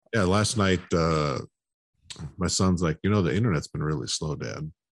Yeah, last night, my son's like, the internet's been really slow, Dad.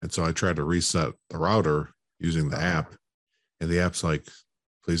 And so I tried to reset the router using the app, and the app's like,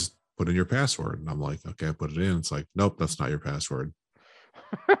 please put in your password. And I'm like, okay, I put it in. It's like, nope, that's not your password.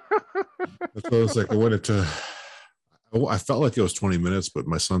 And so it was like, I felt like it was 20 minutes, but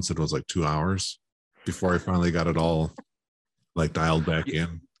my son said it was like 2 hours before I finally got it all like dialed back You,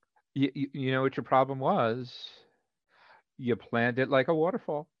 in. you know what your problem was? You planned it like a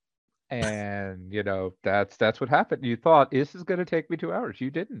waterfall. And that's what happened. You thought this is going to take me 2 hours. You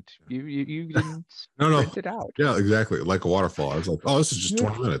didn't. You didn't No, no. sprint it out. Yeah, exactly. Like a waterfall. I was like, oh, this is just Yeah.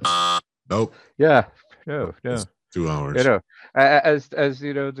 20 minutes. Nope. Yeah. No. It's No. 2 hours. You know, as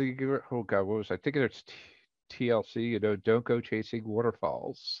the oh God, what was I thinking? It's TLC. Don't go chasing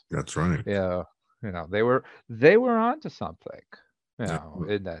waterfalls. That's right. Yeah. They were onto something. Yeah.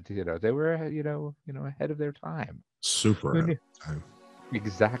 In that they were ahead of their time. Super Who ahead knew? of time.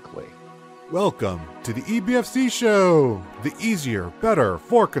 Exactly. Welcome to the EBFC Show, the easier, better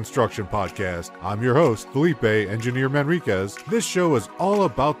for construction podcast. I'm your host, Felipe Engineer Manriquez. This show is all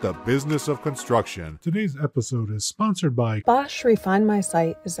about the business of construction. Today's episode is sponsored by Bosch Refine My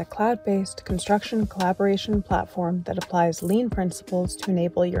Site is a cloud-based construction collaboration platform that applies lean principles to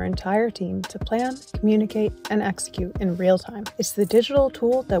enable your entire team to plan, communicate, and execute in real time. It's the digital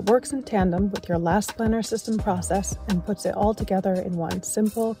tool that works in tandem with your last planner system process and puts it all together in one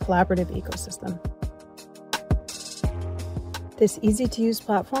simple, collaborative ecosystem. This easy-to-use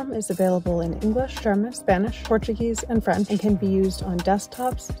platform is available in English, German, Spanish, Portuguese, and French, and can be used on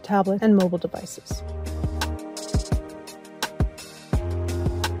desktops, tablets, and mobile devices.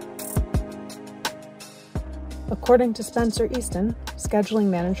 According to Spencer Easton, scheduling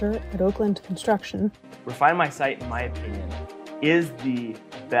manager at Oakland Construction, Refine My Site, in my opinion, is the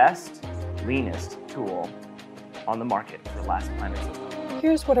best, leanest tool on the market for last planner system.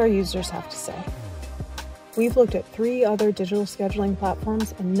 here's what our users have to say. We've looked at 3 other digital scheduling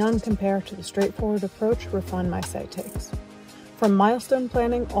platforms, and none compare to the straightforward approach Refine My Site takes. From milestone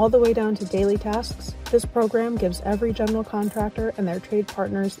planning all the way down to daily tasks, this program gives every general contractor and their trade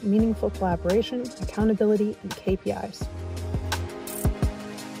partners meaningful collaboration, accountability, and KPIs.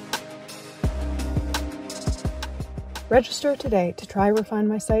 Register today to try Refine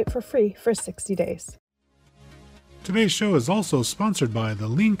My Site for free for 60 days. Today's show is also sponsored by the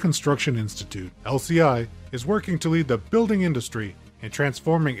Lean Construction Institute. LCI is working to lead the building industry in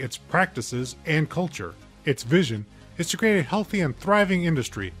transforming its practices and culture. Its vision is to create a healthy and thriving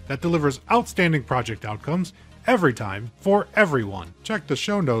industry that delivers outstanding project outcomes every time for everyone. Check the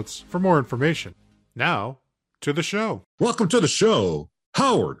show notes for more information. Now, to the show. Welcome to the show,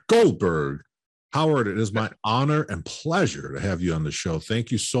 Howard Goldberg. Howard, it is my honor and pleasure to have you on the show. Thank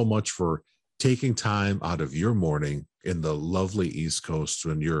you so much for taking time out of your morning in the lovely East Coast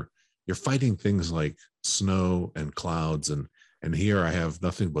when you're fighting things like snow and clouds, and here I have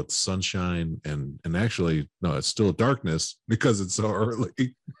nothing but sunshine and actually no, it's still darkness because it's so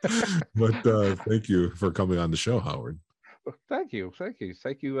early. But thank you for coming on the show, Howard. Thank you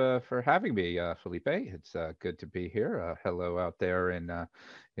for having me, Felipe. It's good to be here. Hello out there in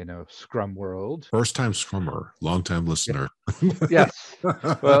Scrum world. First time scrummer, long time listener. Yes.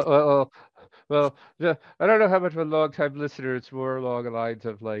 Well, yeah, I don't know how much of a long time listener. It's more along the lines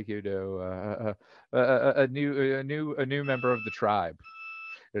of like a new member of the tribe.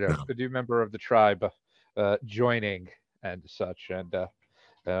 A new member of the tribe joining and such, and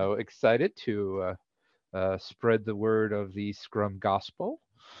excited to spread the word of the Scrum gospel,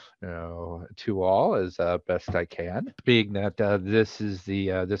 to all as best I can. Being that this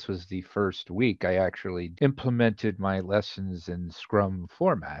was the first week I actually implemented my lessons in Scrum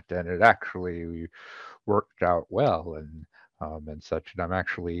format, and it actually worked out well and such. And I'm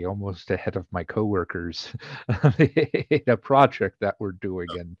actually almost ahead of my coworkers in a project that we're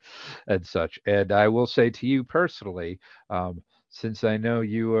doing and such. And I will say to you personally, since I know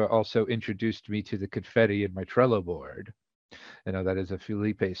you also introduced me to the confetti in my Trello board, that is a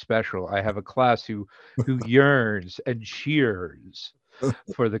Felipe special. I have a class who yearns and cheers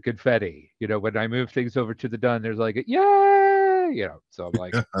for the confetti. When I move things over to the done, there's like, yay! So I'm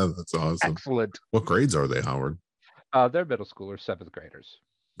like, that's awesome. Excellent. What grades are they, Howard? They're middle schoolers, 7th graders.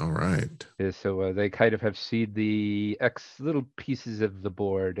 All right. So they kind of have seen the little pieces of the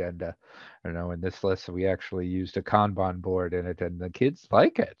board, and in this lesson we actually used a Kanban board in it, and the kids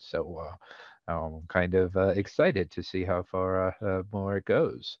like it. So I'm kind of excited to see how far more it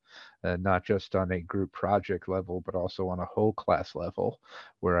goes, not just on a group project level, but also on a whole class level,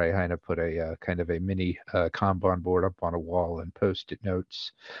 where I kind of put a kind of a mini Kanban board up on a wall and post-it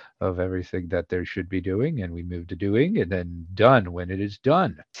notes of everything that there should be doing, and we move to doing, and then done when it is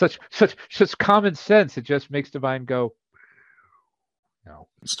done. Such common sense. It just makes the mind go, no.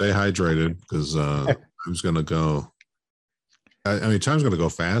 Stay hydrated, because time's gonna go. I mean, time's gonna go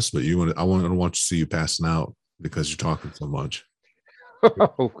fast, but I want to see you passing out because you're talking so much.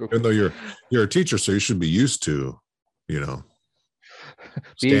 Even though you're a teacher, so you should be used to,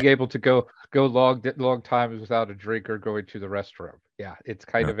 being able to go long times without a drink or going to the restroom. Yeah, it's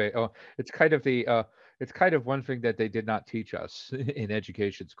kind of it's kind of one thing that they did not teach us in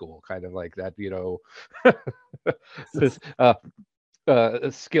education school. Kind of like that, this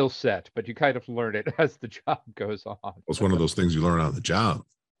a skill set, but you kind of learn it as the job goes on. It's one of those things you learn on the job.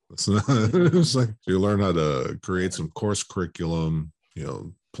 It's like you learn how to create some course curriculum,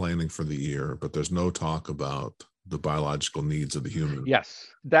 planning for the year, but there's no talk about the biological needs of the human. Yes,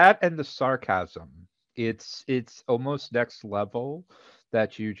 that and the sarcasm. It's almost next level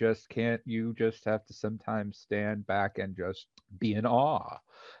that you just can't. You just have to sometimes stand back and just be in awe.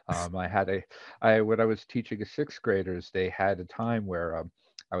 When I was teaching a sixth graders, they had a time where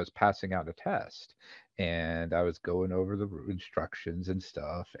I was passing out a test, and I was going over the instructions and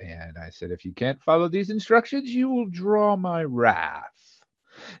stuff, and I said, if you can't follow these instructions, you will draw my wrath.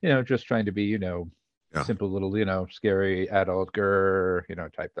 Just trying to be, simple little, scary adult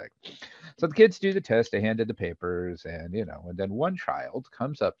type thing. So the kids do the test, they handed the papers, and then one child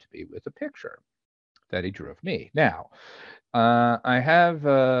comes up to me with a picture that he drew of me. Now, I have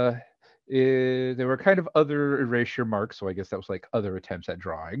there were kind of other erasure marks, so I guess that was like other attempts at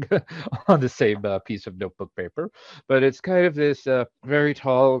drawing on the same piece of notebook paper. But it's kind of this very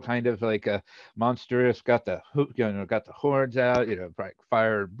tall, kind of like a monstrous, got the horns out, like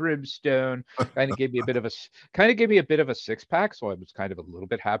fire and brimstone. Kind of gave me a bit of a six pack, so I was kind of a little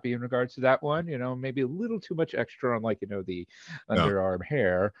bit happy in regards to that one. Maybe a little too much extra on the underarm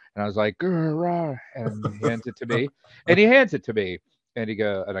hair, and I was like, and he hands it to me, and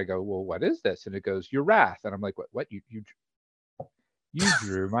I go, well, what is this? And it goes, your wrath. And I'm like, what? You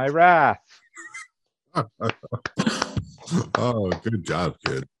drew my wrath. Oh, good job,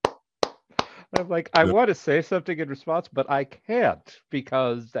 kid. I'm like, I want to say something in response, but I can't,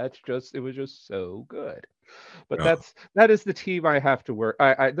 because it was just so good. But that is the team I have to work.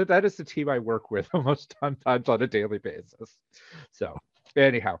 That is the team I work with almost sometimes on a daily basis. So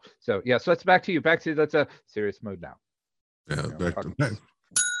anyhow, so let's back to that's a serious mode now. Yeah,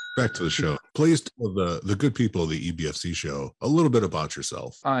 back to the show. Please tell the good people of the EBFC show a little bit about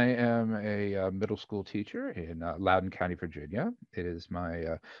yourself. I am a middle school teacher in Loudoun County, Virginia. It is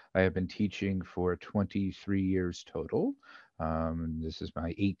I have been teaching for 23 years total. This is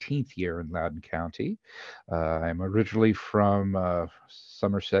my 18th year in Loudoun County. I'm originally from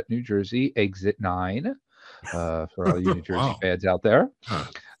Somerset, New Jersey, Exit 9. For all you New Jersey fans out there.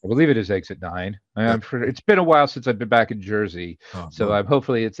 I believe it is Exit 9. It's been a while since I've been back in Jersey, so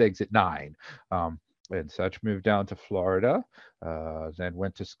hopefully it's Exit 9. And such. Moved down to Florida, then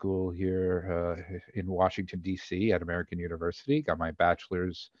went to school here in Washington, D.C. at American University. Got my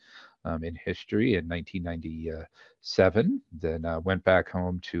bachelor's in history in 1997. Then went back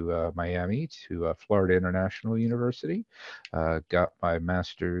home to Miami to Florida International University. Got my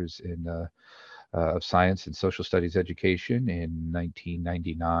master's in of Science and Social Studies Education in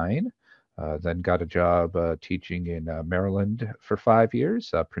 1999. Then got a job teaching in Maryland for 5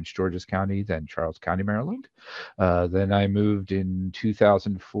 years, Prince George's County, then Charles County, Maryland. Then I moved in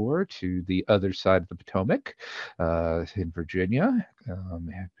 2004 to the other side of the Potomac in Virginia.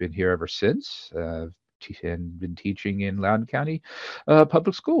 Have been here ever since. And been teaching in Loudoun County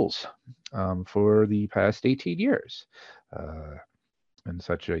public schools for the past 18 years. And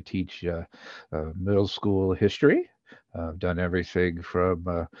such. I teach middle school history. I've done everything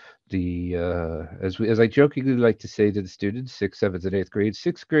from as I jokingly like to say to the students, 6th, 7th, and 8th grade.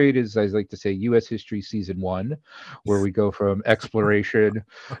 6th grade is, I like to say, U.S. History Season 1, where we go from exploration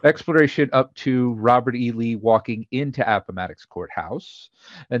up to Robert E. Lee walking into Appomattox Courthouse,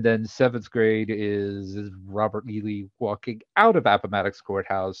 and then 7th grade is Robert E. Lee walking out of Appomattox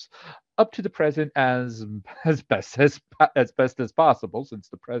Courthouse up to the present as best as possible, since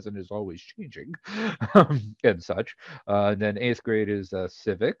the present is always changing and such. And then 8th grade is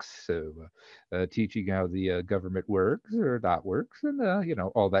civics, so teaching how the government works or not works, and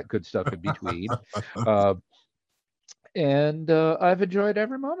all that good stuff in between. And I've enjoyed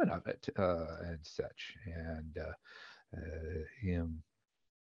every moment of it and such. And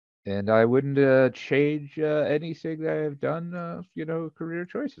And I wouldn't change anything that I've done, career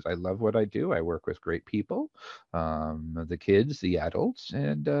choices. I love what I do. I work with great people, the kids, the adults,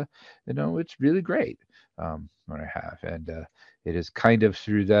 and, it's really great what I have. And it is kind of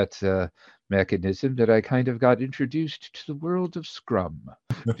through that mechanism that I kind of got introduced to the world of Scrum.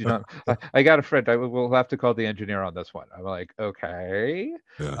 I got a friend. We'll have to call the engineer on this one. I'm like, okay,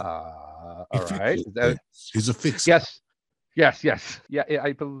 Yeah. all right. He's a fixer. Yes. Yes, yes. Yeah,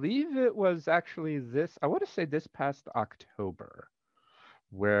 I believe it was actually I want to say this past October,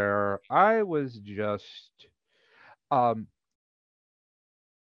 where I was just, um,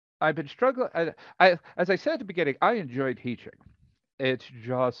 I've been struggling. As I said at the beginning, I enjoy teaching. It's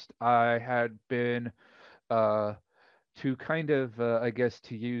just I had been, uh, to kind of, I guess,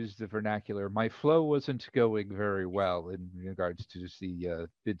 to use the vernacular, my flow wasn't going very well in regards to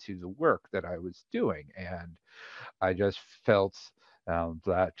into the work that I was doing, and I just felt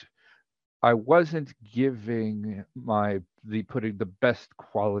that I wasn't giving putting the best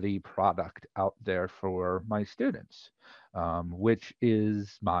quality product out there for my students, which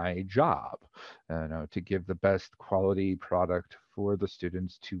is my job, to give the best quality product for the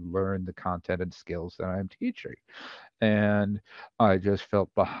students to learn the content and skills that I'm teaching. And I just felt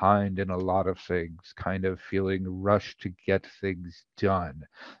behind in a lot of things, kind of feeling rushed to get things done,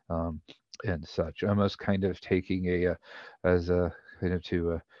 um, and such. Almost kind of taking as a kind of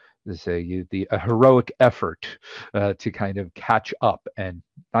to say a heroic effort to kind of catch up, and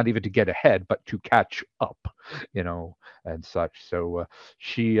not even to get ahead, but to catch up, and such. So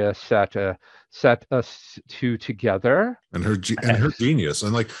she set us two together, and her genius,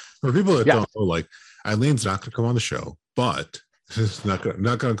 and like for people that yeah. don't know, like Eileen's not going to come on the show, but she's not going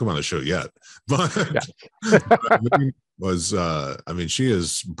to come on the show yet. But Eileen she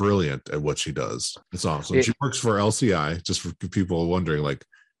is brilliant at what she does. It's awesome. She works for LCI. Just for people wondering, like,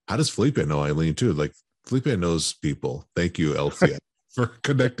 how does Felipe know Eileen too? Like, Felipe knows people. Thank you, LCI, for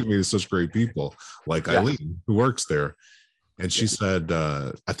connecting me to such great people like Eileen, who works there. And she said,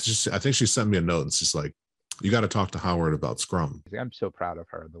 I think she sent me a note, and she's like, you got to talk to Howard about Scrum. I'm so proud of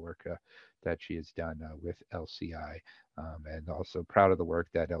her and the work that she has done with LCI, and also proud of the work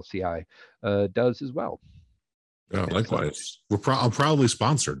that LCI does as well. Yeah, likewise. I'm proudly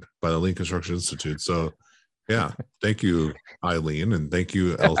sponsored by the Lean Construction Institute. So, yeah, thank you, Eileen, and thank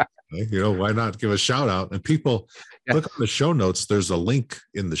you, LCI. Why not give a shout out? And people, click on the show notes. There's a link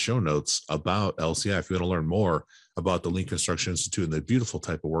in the show notes about LCI if you want to learn more about the Lean Construction Institute and the beautiful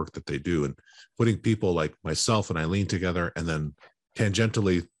type of work that they do, and putting people like myself and Eileen together, and then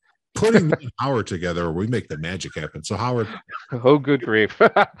tangentially putting Howard together, we make the magic happen. So Howard, oh, good grief.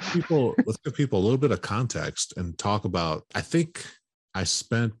 let's give people a little bit of context and talk about, I think I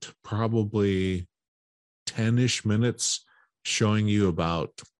spent probably 10-ish minutes showing you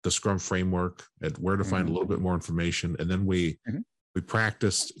about the Scrum framework and where to find a little bit more information. And then we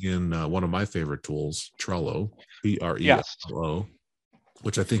practiced in one of my favorite tools, Trello, Trello,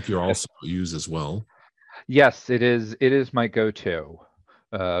 which I think you also use as well. Yes, it is. It is my go-to,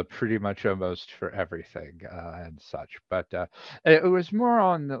 pretty much almost for everything and such. But it was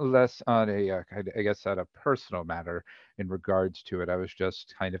less on a I guess on a personal matter in regards to it. I was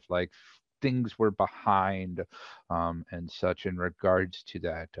just kind of like things were behind and such in regards to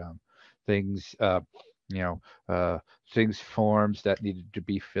that. Things things, forms that needed to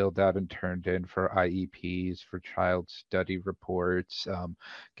be filled out and turned in for IEPs, for child study reports,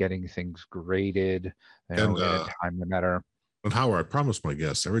 getting things graded, in a timely manner. And Howard, I promised my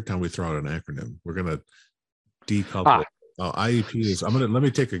guests every time we throw out an acronym, we're going to decouple. IEP is. Let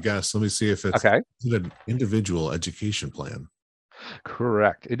me take a guess. Let me see if it's an individual education plan.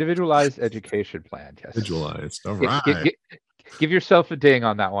 Correct. Individualized education plan. Yes. Individualized. All right. Give yourself a ding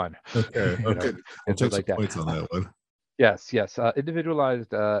on that one. Okay. I'll take some points on that one. Yes.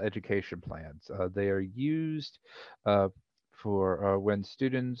 Individualized education plans. They are used for when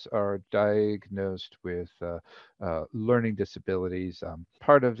students are diagnosed with learning disabilities,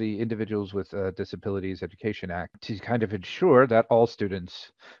 part of the Individuals with Disabilities Education Act, to kind of ensure that all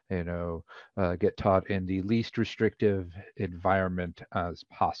students, get taught in the least restrictive environment as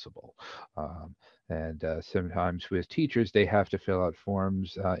possible. And sometimes with teachers, they have to fill out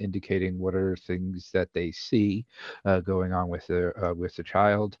forms indicating what are things that they see going on with the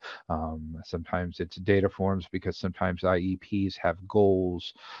child. Sometimes it's data forms, because sometimes IEPs have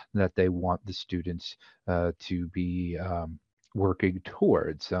goals that they want the students to be working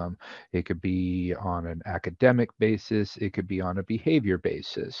towards. It could be on an academic basis, it could be on a behavior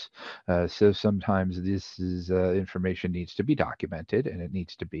basis. So sometimes this is information needs to be documented and it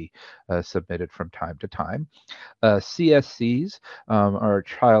needs to be submitted from time to time. CSCs are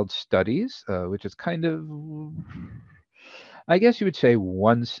child studies, which is kind of, I guess you would say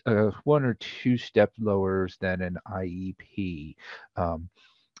one or two step lower than an IEP. Um,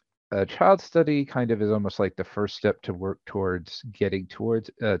 a child study kind of is almost like the first step to work towards getting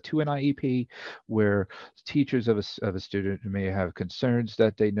towards to an IEP, where teachers of a student may have concerns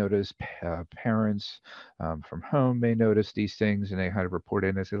that they notice, parents from home may notice these things, and they kind of report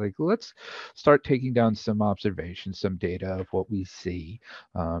in and say like, let's start taking down some observations, some data of what we see,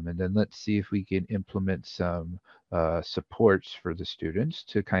 and then let's see if we can implement some supports for the students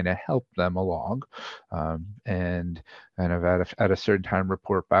to kind of help them along, and kind of at a certain time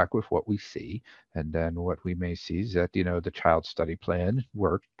report back with what we see. And then what we may see is that, the child study plan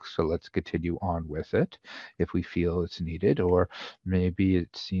worked, so let's continue on with it if we feel it's needed, or maybe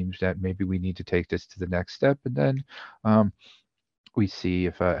it seems that maybe we need to take this to the next step, and then we see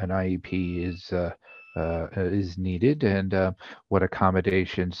if an IEP is needed, and what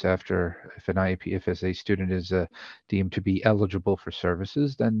accommodations after, if an IEP, if as a student is deemed to be eligible for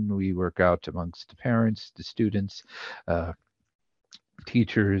services, then we work out amongst the parents, the students, uh,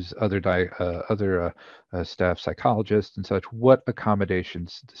 teachers, other staff, psychologists, and such, what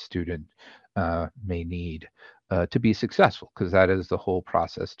accommodations the student may need to be successful, because that is the whole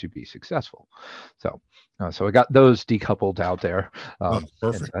process to be successful. So I got those decoupled out there.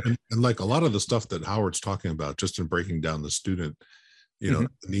 Perfect. And like a lot of the stuff that Howard's talking about, just in breaking down the student,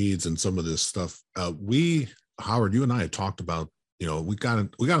 needs and some of this stuff, Howard, you and I had talked about, we got on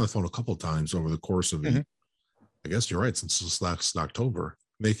the phone a couple of times over the course of the, I guess you're right, since last October,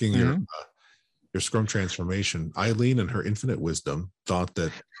 making your Scrum transformation. Eileen, in her infinite wisdom, thought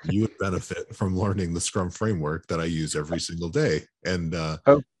that you would benefit from learning the Scrum framework that I use every single day. And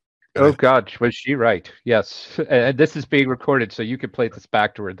God, was she right? Yes, and this is being recorded, so you can play this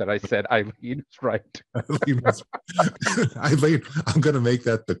back to her that I said Eileen is right. Eileen, I'm going to make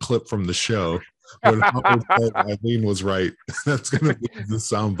that the clip from the show when Howard said Eileen was right. That's going to be the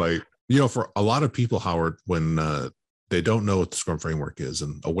soundbite. For a lot of people, Howard, when they don't know what the Scrum framework is,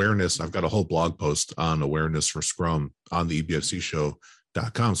 and awareness, I've got a whole blog post on awareness for Scrum on the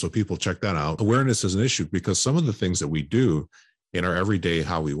ebfcshow.com, so people check that out. Awareness is an issue because some of the things that we do in our everyday,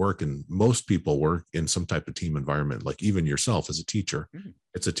 how we work, and most people work in some type of team environment, like even yourself as a teacher,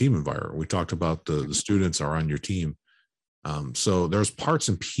 it's a team environment. We talked about the students are on your team. So there's parts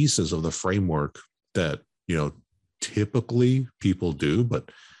and pieces of the framework that, typically people do, but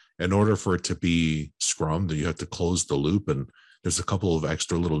in order for it to be Scrum, then you have to close the loop, and there's a couple of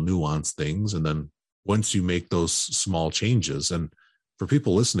extra little nuanced things. And then once you make those small changes, and for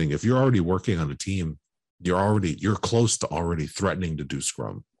people listening, if you're already working on a team, you're close to already threatening to do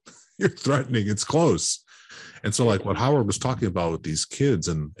Scrum. You're threatening, it's close. And so like what Howard was talking about with these kids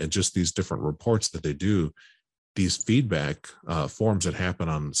and just these different reports that they do, these feedback forms that happen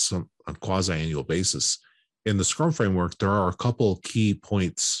on quasi-annual basis. In the Scrum framework, there are a couple key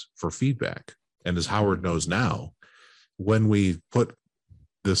points for feedback. And as Howard knows now, when we put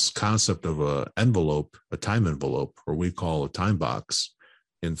this concept of a time envelope, or we call a time box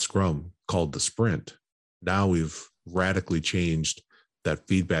in Scrum called the sprint, now we've radically changed that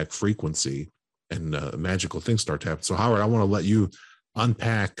feedback frequency, and magical things start to happen. So Howard, I want to let you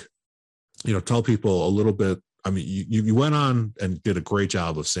unpack, tell people a little bit. I mean, you went on and did a great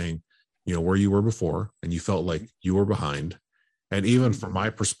job of saying, where you were before, and you felt like you were behind. And even from my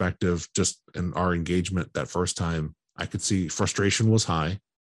perspective, just in our engagement that first time, I could see frustration was high.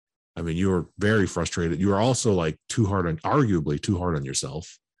 I mean, you were very frustrated. You were also like arguably too hard on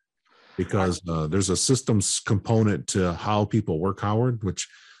yourself, because there's a systems component to how people work, Howard, which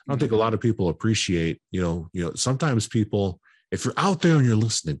I don't think a lot of people appreciate. Sometimes people, if you're out there and you're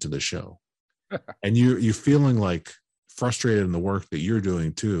listening to the show and you're feeling like frustrated in the work that you're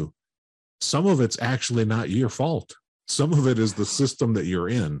doing too, some of it's actually not your fault. Some of it is the system that you're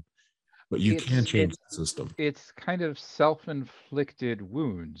in, but you can't change the system. It's kind of self-inflicted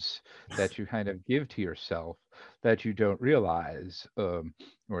wounds that you kind of give to yourself that you don't realize,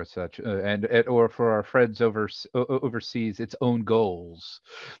 or such, or for our friends overseas, its own goals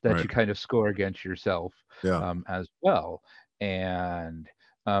that Right. you kind of score against yourself, Yeah. as well. And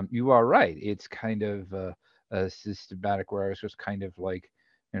you are right. It's kind of a systematic, where I was just kind of like,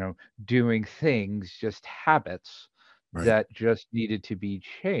 doing things, just habits Right. that just needed to be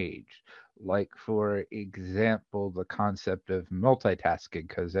changed. like, for example, the concept of multitasking,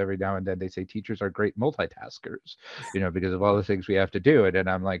 because every now and then they say teachers are great multitaskers, because of all the things we have to do. And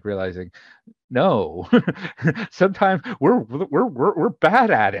I'm like realizing, no, sometimes we're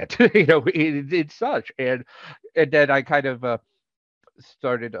bad at it, it's such. And then I kind of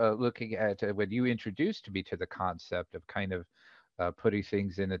started looking at when you introduced me to the concept of kind of putting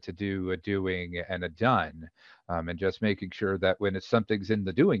things in a to do, a doing, and a done, and just making sure that when it's something's in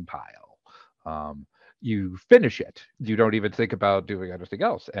the doing pile, um, you finish it. You don't even think about doing anything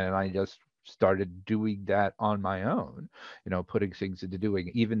else. And I just started doing that on my own, putting things into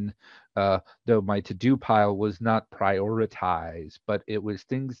doing, even though my to do pile was not prioritized, but it was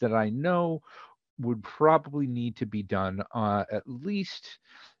things that I know would probably need to be done at least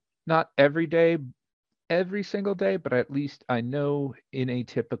not every single day, but at least I know in a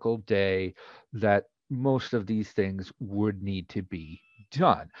typical day that most of these things would need to be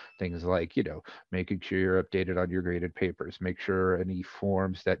done. Things like, making sure you're updated on your graded papers, make sure any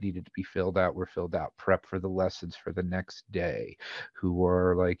forms that needed to be filled out were filled out, prep for the lessons for the next day, who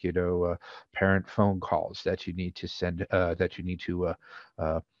are like, parent phone calls that you need to send, that you need to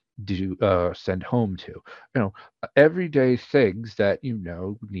do send home to, everyday things that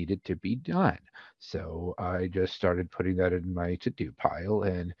needed to be done. So I just started putting that in my to-do pile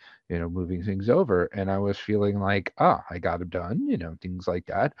and, moving things over. And I was feeling like, I got it done, things like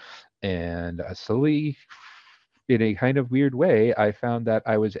that. And slowly, in a kind of weird way, I found that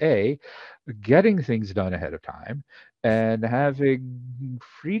I was getting things done ahead of time and having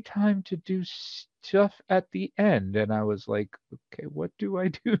free time to do stuff at the end. And I was like, okay, what do I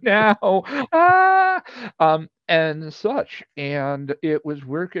do now? ah! And such. And it was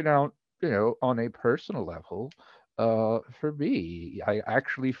working out, on a personal level. For me, I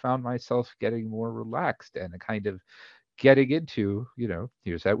actually found myself getting more relaxed and kind of getting into,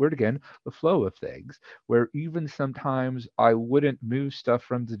 here's that word again, the flow of things, where even sometimes I wouldn't move stuff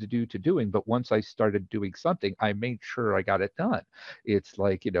from the to do to doing, but once I started doing something, I made sure I got it done. It's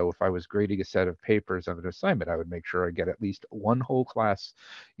like, if I was grading a set of papers of an assignment, I would make sure I get at least one whole class,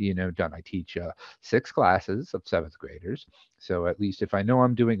 done. I teach 6 classes of 7th graders. So at least if I know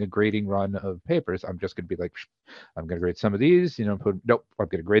I'm doing a grading run of papers, I'm just going to be like, I'm going to grade some of these, nope, I'm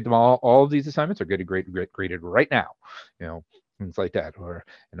going to grade them all. All of these assignments are going to graded right now, things like that. Or,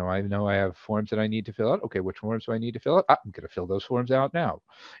 I know I have forms that I need to fill out. Okay, which forms do I need to fill out? I'm going to fill those forms out now.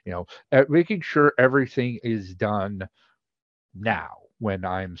 Making sure everything is done now when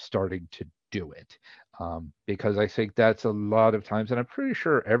I'm starting to do it. Because I think that's a lot of times, and I'm pretty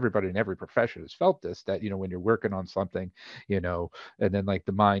sure everybody in every profession has felt this, that, when you're working on something, and then like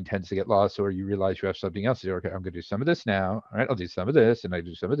the mind tends to get lost, or you realize you have something else to do. Okay, I'm going to do some of this now. All right, I'll do some of this, and I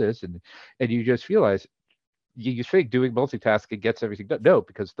do some of this. And you just realize you think doing multitasking gets everything done. No,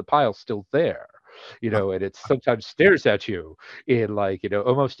 because the pile's still there, and it sometimes stares at you in like,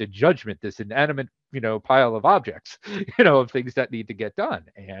 almost in judgment, this inanimate, pile of objects, of things that need to get done.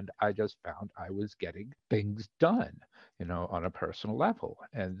 And I just found I was getting things done, on a personal level.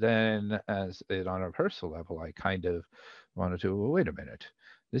 And then on a personal level, I kind of wanted to, well, wait a minute,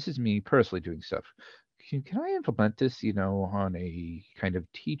 this is me personally doing stuff. Can I implement this, on a kind of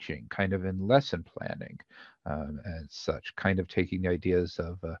teaching, kind of in lesson planning, and such, kind of taking the ideas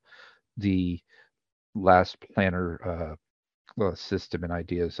of the last planner system and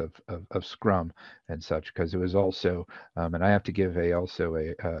ideas of Scrum and such, because it was also, and I have to give also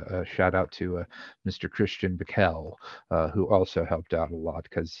a shout out to Mr. Christian Bickel, who also helped out a lot,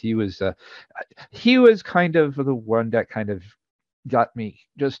 because he was kind of the one that kind of got me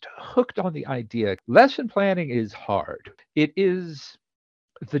just hooked on the idea. Lesson planning is hard. It is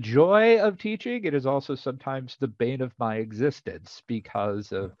the joy of teaching. It is also sometimes the bane of my existence,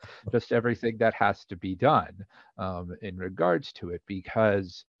 because of just everything that has to be done in regards to it.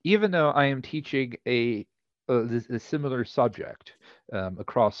 Because even though I am teaching a similar subject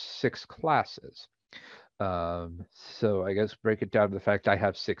across 6 classes, so I guess break it down to the fact I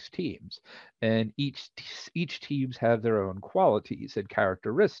have 6 teams, and each teams have their own qualities and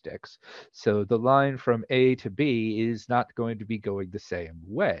characteristics. So the line from A to B is not going to be going the same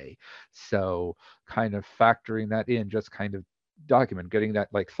way. So kind of factoring that in, just kind of getting that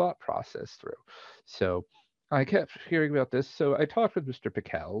like thought process through. So I kept hearing about this, so I talked with Mr.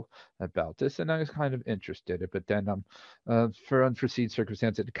 Piquel about this, and I was kind of interested. But then, for unforeseen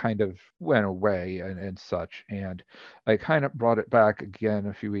circumstances, it kind of went away and such. And I kind of brought it back again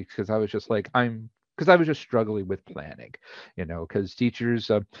a few weeks, because I was just like, because I was just struggling with planning, because teachers,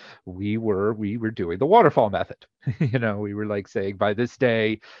 we were doing the waterfall method. We were like saying by this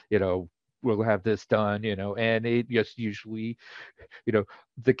day, we'll have this done, and it just usually,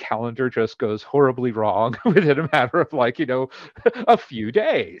 the calendar just goes horribly wrong within a matter of a few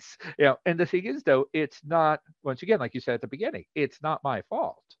days. And the thing is, though, it's not, once again, like you said at the beginning, it's not my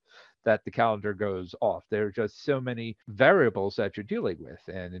fault that the calendar goes off. There are just so many variables that you're dealing with.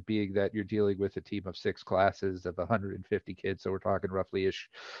 And being that you're dealing with a team of 6 classes of 150 kids, so we're talking roughly ish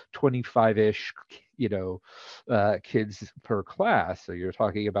 25-ish, kids per class. So you're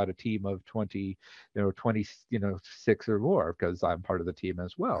talking about a team of 20, 26 or more, because I'm part of the team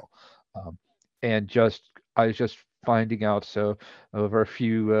as well. And I was just finding out, so over a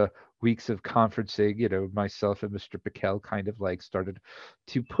few weeks of conferencing, myself and Mr. Piquel kind of started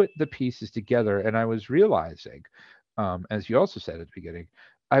to put the pieces together. And I was realizing, as you also said at the beginning,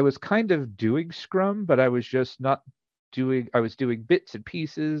 I was kind of doing Scrum, but I was just not I was doing bits and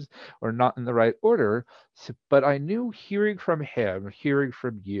pieces or not in the right order. But I knew, hearing from him, hearing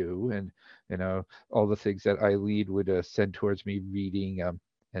from you, and, all the things that Eileen would send towards me reading,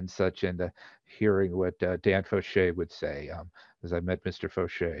 and such, and hearing what Dan Fauché would say, as I met Mr.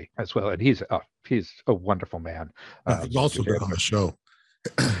 Fauché as well, and he's a wonderful man. He's also been on the show.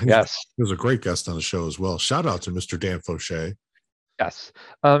 Yes, he was a great guest on the show as well. Shout out to Mr. Dan Fauché. Yes,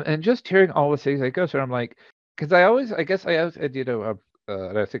 and just hearing all the things I go through, I'm like, because I always, and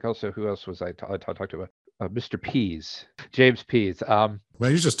I think also, who else was I talked to? Mr. Pease, James Pease. Man,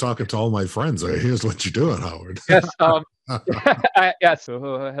 you're just talking to all my friends. Here's what you're doing, Howard. Yes. Yes. So,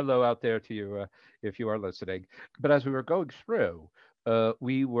 hello out there to you, if you are listening. But as we were going through, this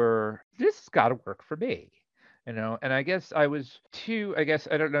has got to work for me. And I guess I was too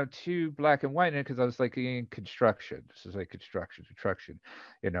black and white in it, because I was in construction. This is construction,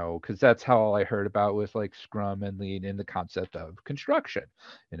 because that's how all I heard about with Scrum and Lean, in the concept of construction,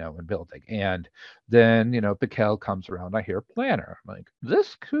 and building. And then, Piquel comes around, I hear planner. I'm like,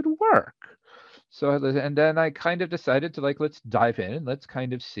 this could work. So, and then I kind of decided to let's dive in and let's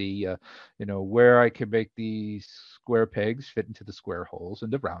kind of see, where I can make these square pegs fit into the square holes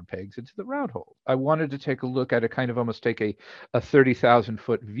and the round pegs into the round holes. I wanted to take a look at it, kind of almost take a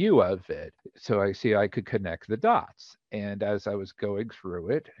 30,000-foot view of it, so I could connect the dots. And as I was going through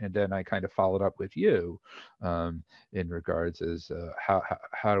it, and then I kind of followed up with you, in regards as how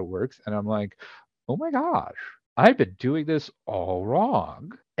it works, and I'm like, oh my gosh, I've been doing this all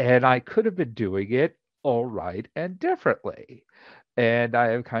wrong, and I could have been doing it all right and differently. And I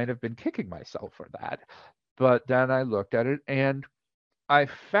have kind of been kicking myself for that. But then I looked at it, and I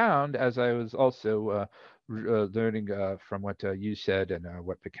found, as I was also learning from what you said and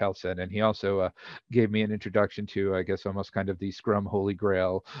what Piquel said, and he also gave me an introduction to, I guess, almost kind of the Scrum Holy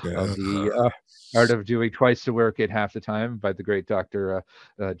Grail of the art of doing twice the work in half the time, by the great Dr.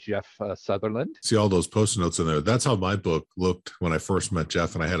 Jeff Sutherland. See all those post notes in there. That's how my book looked when I first met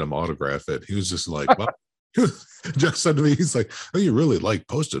Jeff, and I had him autograph it. He was just like, well, Jeff said to me, he's like, oh, you really like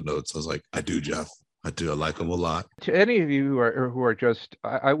post-it notes? I was like, I do, Jeff. I do. I like them a lot. To any of you who are just,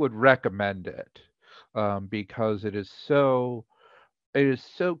 I would recommend it, because it is so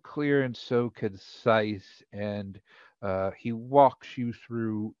clear and so concise, and he walks you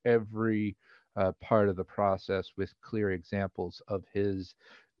through every part of the process with clear examples of his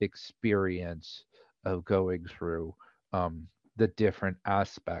experience of going through the different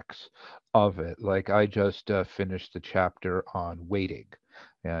aspects of it. Like, I just finished the chapter on waiting,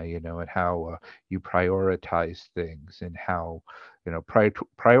 and how you prioritize things, and how,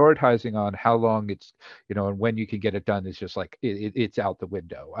 prioritizing on how long it's, and when you can get it done is just it's out the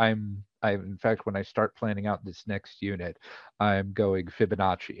window. In fact, when I start planning out this next unit, I'm going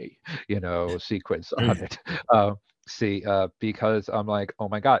Fibonacci, sequence on it. Because I'm like, oh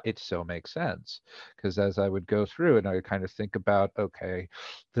my God, it so makes sense. Because as I would go through and I kind of think about, okay,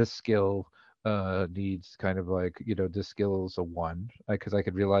 this skill needs kind of this skill is a 1, because I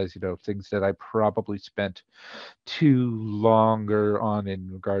could realize, things that I probably spent too longer on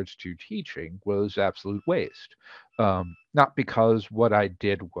in regards to teaching was absolute waste. Not because what I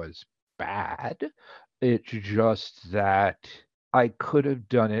did was bad, it's just that I could have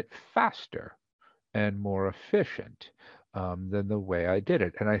done it faster and more efficient than the way I did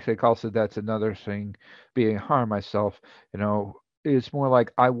it. And I think also that's another thing, being hard on myself, it's more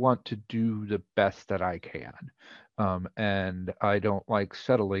like I want to do the best that I can. And I don't like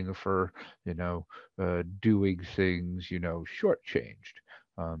settling for, doing things, shortchanged.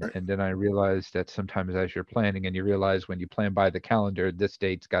 And then I realized that sometimes as you're planning, and you realize when you plan by the calendar, this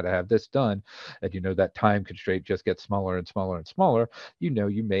date's got to have this done, and that time constraint just gets smaller and smaller and smaller,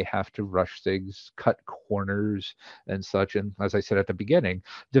 you may have to rush things, cut corners and such. And as I said at the beginning,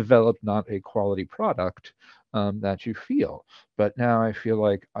 develop not a quality product that you feel. But now I feel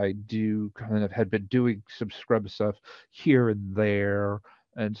like I do kind of had been doing some Scrum stuff here and there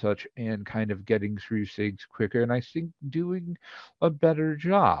and such, and kind of getting through things quicker. And I think doing a better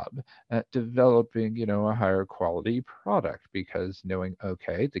job at developing, a higher quality product, because knowing,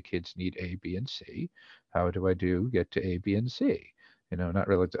 okay, the kids need A, B, and C. How do I get to A, B, and C? Not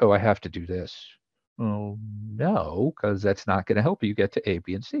really, oh, I have to do this. Oh, no, because that's not going to help you get to A,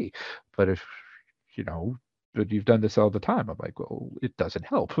 B, and C. But if, but you've done this all the time. I'm like, well, it doesn't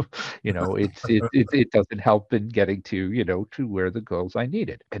help. It doesn't help in getting to, to where the goals I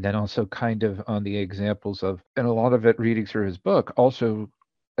needed. And then also kind of on the examples of, and a lot of it reading through his book, also,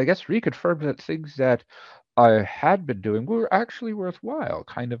 I guess, reconfirmed that things that I had been doing were actually worthwhile,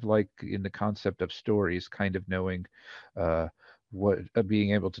 kind of like in the concept of stories, kind of knowing what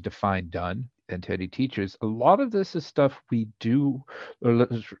being able to define done. And Teddy teaches a lot of this is stuff we do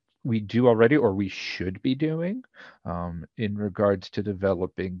already, or we should be doing, in regards to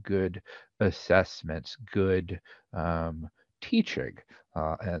developing good assessments, good teaching,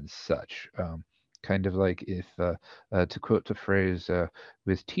 and such. Kind of like if, to quote the phrase,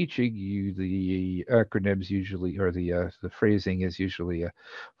 with teaching, the acronyms usually, or the phrasing is usually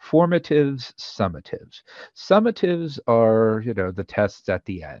formatives, summatives. Summatives are, the tests at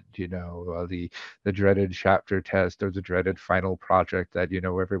the end, the dreaded chapter test, or the dreaded final project that,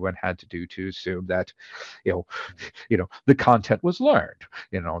 everyone had to do to assume that, the content was learned,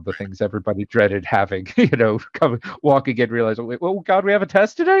 the things everybody dreaded having, walking in, realizing, oh God, we have a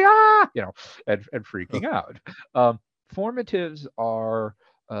test today, and freaking out. Formatives are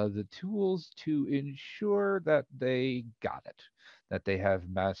the tools to ensure that they got it, that they have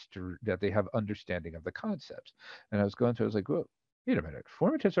that they have understanding of the concepts. And I was going through, I was like, whoa, wait a minute.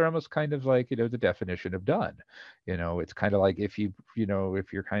 Formatives are almost kind of like, the definition of done. It's kind of like if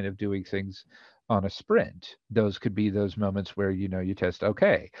if you're kind of doing things on a sprint, those could be those moments where, you test,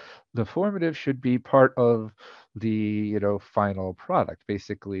 okay, the formative should be part of the, final product.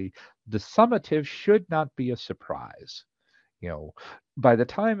 Basically, the summative should not be a surprise. By the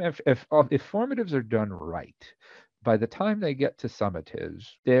time, if formatives are done right, by the time they get to summatives,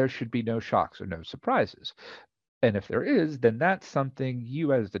 there should be no shocks or no surprises. And if there is, then that's something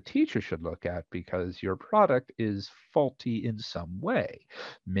you as the teacher should look at, because your product is faulty in some way.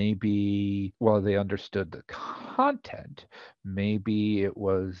 Maybe, well, they understood the content. Maybe it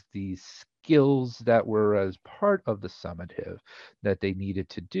was the skills that were as part of the summative that they needed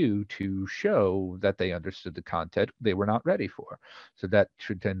to do to show that they understood the content they were not ready for. So that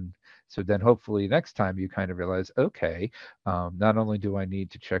should then hopefully next time you kind of realize, okay, not only do I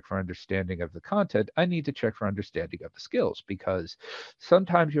need to check for understanding of the content, I need to check for understanding of the skills, because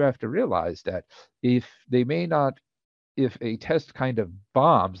sometimes you have to realize that if a test kind of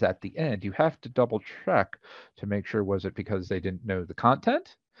bombs at the end, you have to double check to make sure, was it because they didn't know the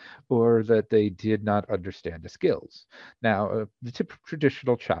content, or that they did not understand the skills. Now, the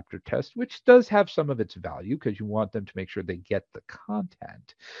traditional chapter test, which does have some of its value because you want them to make sure they get the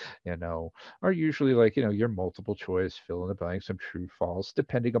content, are usually like, your multiple choice, fill in the blank, some true, false,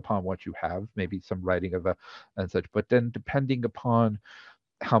 depending upon what you have, maybe some writing of and such. But then depending upon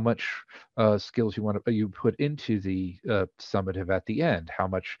how much skills you put into the summative at the end. How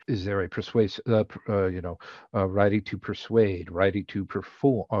much is there a writing to persuade, writing to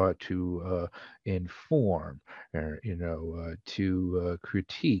perform, to inform, to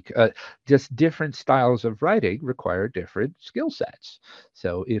critique. Just different styles of writing require different skill sets.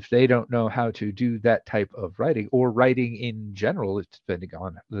 So if they don't know how to do that type of writing, or writing in general, it's depending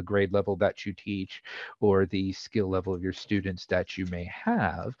on the grade level that you teach or the skill level of your students that you may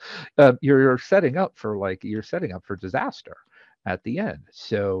have, you're setting up for disaster at the end.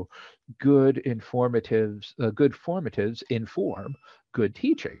 So good formatives inform good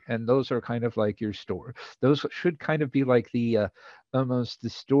teaching, and those are kind of like your story. Those should kind of be like the almost the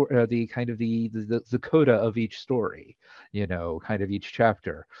story, the kind of the coda of each story, kind of each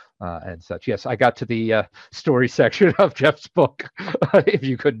chapter, and such. Yes, I got to the story section of Jeff's book, if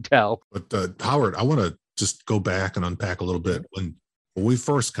you couldn't tell. But Howard, I want to just go back and unpack a little bit. When we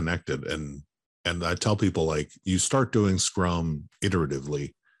first connected, and I tell people, like, you start doing Scrum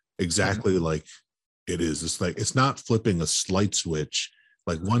iteratively, exactly like it is. It's like, it's not flipping a light switch.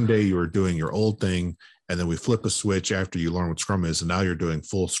 Like one day you were doing your old thing, and then we flip a switch after you learn what Scrum is, and now you're doing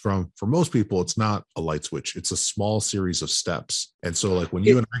full Scrum. For most people, it's not a light switch. It's a small series of steps. And so like when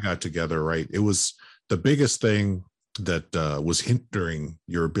you and I got together, right, it was the biggest thing that was hindering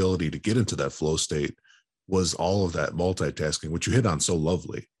your ability to get into that flow state was all of that multitasking, which you hit on so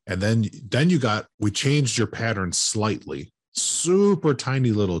lovely. And then we changed your pattern slightly, super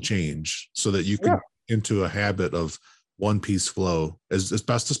tiny little change, so that you can get into a habit of one piece flow as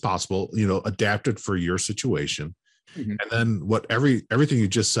best as possible, adapted for your situation. And then everything you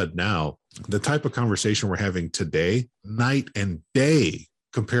just said now, the type of conversation we're having today, night and day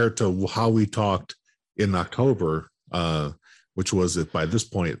compared to how we talked in October, which was it by this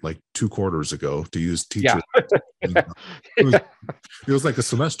point, like 2 quarters ago, to use teacher. Yeah. It was like a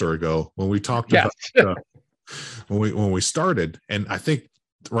semester ago when we talked about when we started. And I think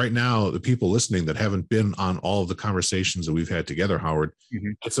right now, the people listening that haven't been on all of the conversations that we've had together, Howard,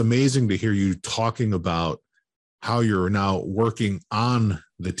 it's amazing to hear you talking about how you're now working on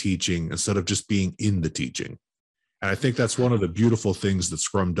the teaching instead of just being in the teaching. And I think that's one of the beautiful things that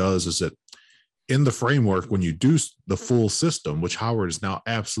Scrum does, is that in the framework, when you do the full system, which Howard is now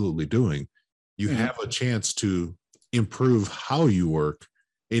absolutely doing, you have a chance to improve how you work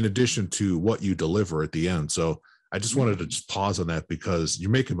in addition to what you deliver at the end. So I just wanted to just pause on that, because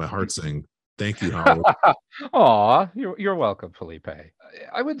you're making my heart sing. Thank you, Howard. Aw, you're welcome, Felipe.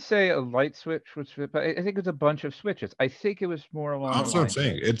 I would say a light switch, but I think it's a bunch of switches. I think it was more along That's the what I'm lines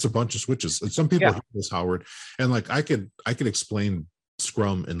saying. It's a bunch of switches. And some people hear this, Howard, and like I could explain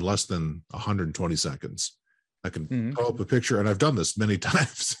Scrum in less than 120 seconds. I can pull up a picture, and I've done this many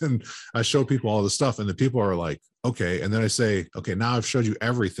times, and I show people all this stuff, and the people are like, okay. And then I say, okay, now I've showed you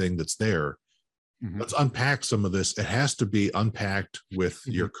everything that's there. Let's unpack some of this. It has to be unpacked with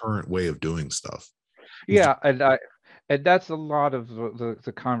your current way of doing stuff. Yeah, and that's a lot of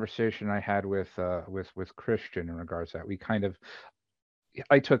the conversation I had with Christian in regards to that.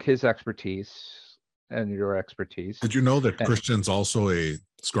 I took his expertise and your expertise. Did you know that Christian's also a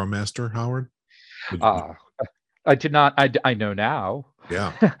Scrum Master, Howard? I did not. I know now.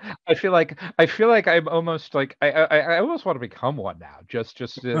 Yeah. I feel like I'm almost like I almost want to become one now, just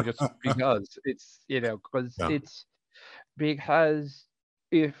because because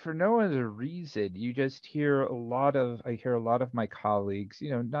if for no other reason, you just hear I hear a lot of my colleagues,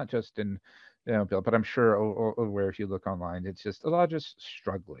 not just in Bill, but I'm sure where if you look online, it's just a lot of just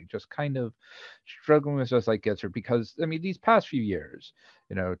struggling with just like gets her, because I mean these past few years,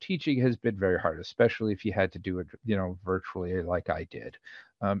 teaching has been very hard, especially if you had to do it, virtually like I did.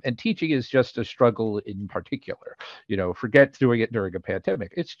 And teaching is just a struggle in particular. Forget doing it during a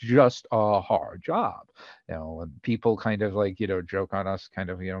pandemic. It's just a hard job. And people kind of like, joke on us, kind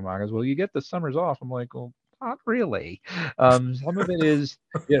of, Magas, well, you get the summers off. I'm like, well, not really. Some of it is,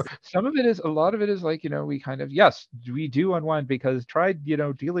 a lot of it is like, we kind of, yes, we do unwind, because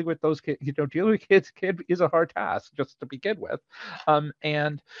dealing with those kids, dealing with kids is a hard task just to begin with.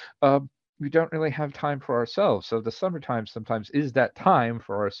 We don't really have time for ourselves. So the summertime sometimes is that time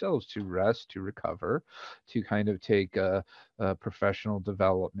for ourselves to rest, to recover, to kind of take professional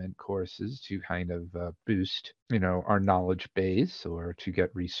development courses to kind of boost, our knowledge base, or to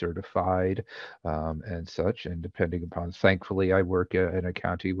get recertified and such. And depending upon, thankfully, I work in a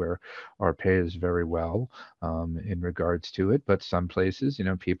county where our pay is very well in regards to it. But some places,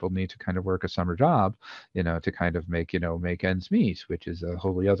 people need to kind of work a summer job, to kind of make ends meet, which is a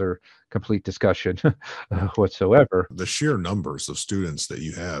wholly other complete discussion whatsoever. The sheer numbers of students that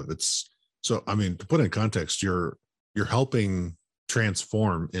you have, so, I mean, to put in context, you're helping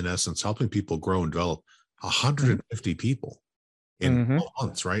transform, in essence, helping people grow and develop 150 people in 12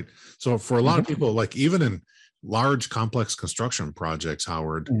 months, right? So for a lot of people, like even in large complex construction projects,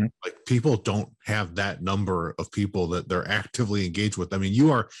 Howard, like people don't have that number of people that they're actively engaged with. I mean,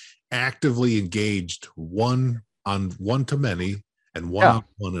 you are actively engaged one to many and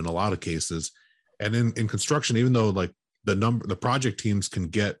one-on-one in a lot of cases. And in construction, even though like the project teams can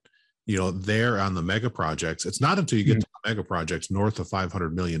get, there on the mega projects, it's not until you get to the mega projects north of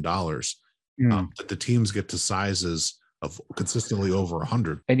 $500 million that the teams get to sizes of consistently over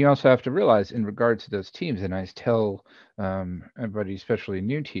 100. And you also have to realize, in regards to those teams, and I tell everybody, especially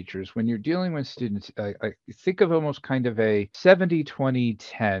new teachers, when you're dealing with students, I think of almost kind of a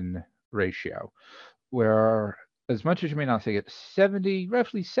 70-20-10 ratio, where as much as you may not think it,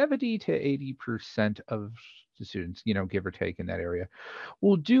 roughly 70 to 80% of the students, give or take in that area,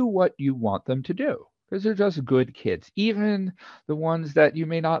 will do what you want them to do, because they're just good kids. Even the ones that you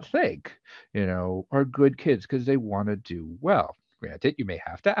may not think, are good kids, because they want to do well. Granted, you may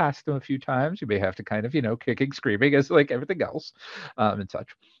have to ask them a few times. You may have to kind of, kicking, screaming, as like everything else, and such.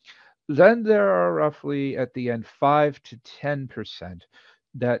 Then there are roughly at the end 5 to 10%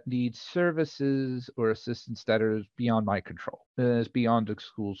 that need services or assistance that is beyond my control, that is beyond the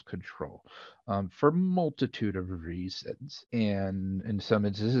school's control, for multitude of reasons. And in some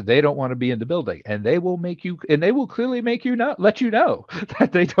instances, they don't want to be in the building, and they will make you, and they will clearly make you not let you know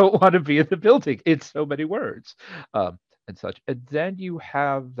that they don't want to be in the building in so many words, and such. And then you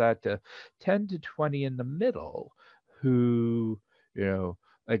have that 10 to 20 in the middle who, you know,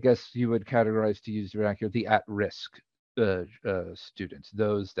 I guess you would categorize, to use the vernacular, the at-risk students,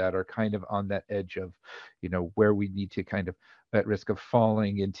 those that are kind of on that edge of, where we need to kind of at risk of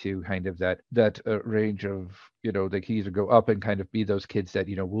falling into kind of that range of, they can either go up and kind of be those kids that,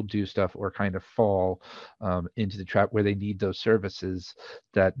 will do stuff, or kind of fall into the trap where they need those services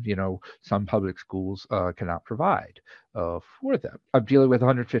that, some public schools cannot provide for them. I'm dealing with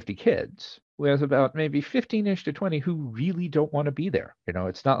 150 kids. With about maybe 15-ish to 20 who really don't want to be there.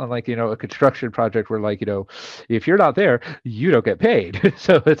 It's not like, a construction project where, like, if you're not there, you don't get paid.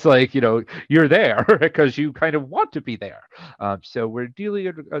 So it's like, you're there because you kind of want to be there. So we're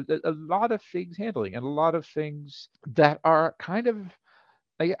dealing with a lot of things handling, and a lot of things that are kind of,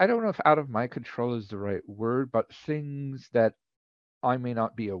 I don't know if out of my control is the right word, but things that I may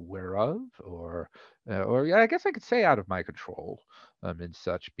not be aware of, or I guess I could say out of my control, and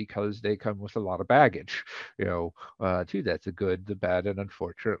such, because they come with a lot of baggage, to that, the good, the bad, and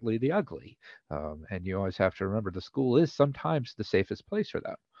unfortunately the ugly. And you always have to remember the school is sometimes the safest place for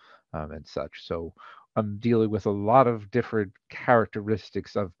them, and such. So I'm dealing with a lot of different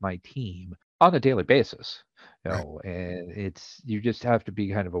characteristics of my team on a daily basis, and you just have to be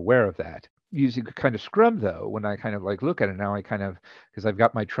kind of aware of that. Using kind of Scrum, though, when I kind of like look at it now, I kind of, because I've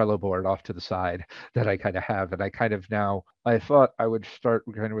got my Trello board off to the side that I kind of have, and I kind of now, I thought I would start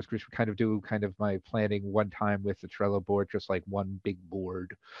kind of with Chris, kind of do kind of my planning one time with the Trello board, just like one big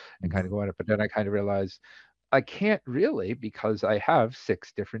board, and kind of go at it. But then I kind of realized I can't really, because I have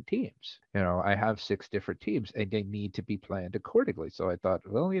 6 different teams. I have 6 different teams, and they need to be planned accordingly. So I thought,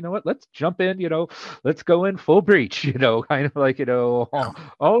 well, you know what? Let's jump in. Let's go in full breach. Kind of like,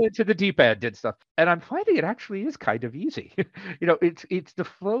 all into the deep end and stuff. And I'm finding it actually is kind of easy. It's the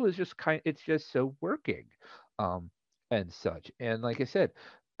flow is just it's just so working, and such. And like I said,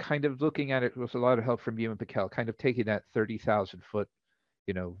 kind of looking at it with a lot of help from you and Pikel, kind of taking that 30,000 foot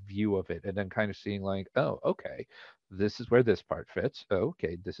view of it, and then kind of seeing like, oh, okay, this is where this part fits. Oh,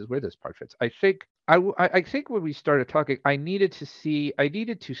 okay, this is where this part fits. I think I think when we started talking, I needed to see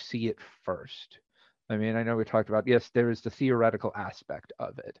it first. I mean, I know we talked about, yes, there is the theoretical aspect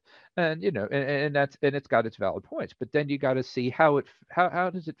of it, and and it's got its valid points, but then you got to see how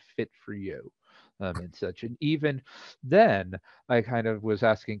does it fit for you. And such. And even then, I kind of was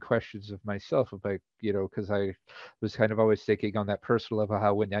asking questions of myself about, because I was kind of always thinking on that personal level,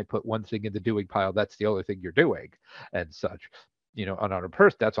 how when I put one thing in the doing pile, that's the only thing you're doing, and such.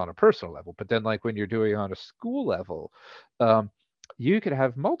 That's on a personal level. But then, like when you're doing on a school level, you could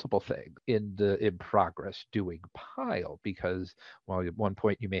have multiple things in progress doing pile, because at one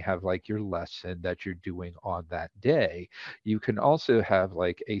point you may have like your lesson that you're doing on that day. You can also have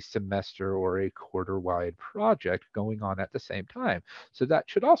like a semester or a quarter wide project going on at the same time. So that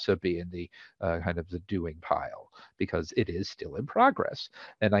should also be in the kind of the doing pile, because it is still in progress.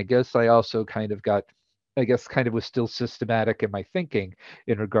 And I guess I also kind of was still systematic in my thinking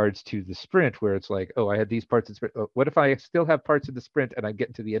in regards to the sprint, where it's like, oh, I had these parts in sprint. Oh, what if I still have parts in the sprint and I'm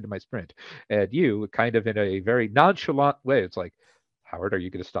getting to the end of my sprint? And you kind of in a very nonchalant way, it's like, Howard, are you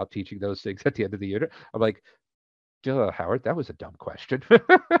going to stop teaching those things at the end of the unit? I'm like, duh, Howard, that was a dumb question.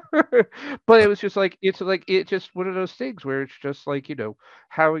 But it was just like, it's just one of those things where it's just like,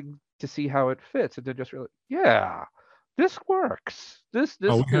 how to see how it fits. And then just really, yeah, this works.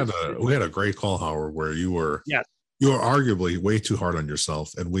 We had a great call, Howard, where you were arguably way too hard on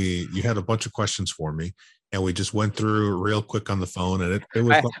yourself, and you had a bunch of questions for me, and we just went through real quick on the phone, and it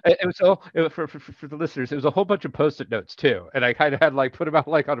was for the listeners. It was a whole bunch of post-it notes too, and I kind of had like put them out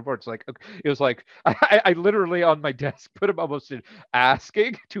like on the board. It's like, okay, it was like I literally on my desk put them almost in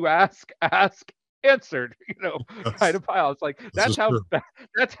asking to ask answered, kind of pile. It's like that's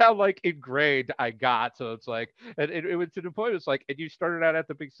how like ingrained I got. So it's like, and it was to the point. It's like, and you started out at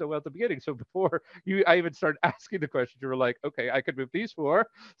the beginning. So before I even started asking the questions, you were like, okay, I could move these 4,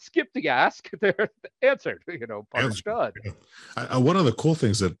 skip the ask, they're answered. Part's done. One of the cool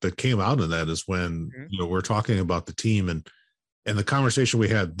things that came out of that is when we're talking about the team, and the conversation we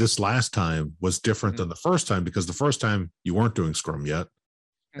had this last time was different than the first time, because the first time you weren't doing Scrum yet.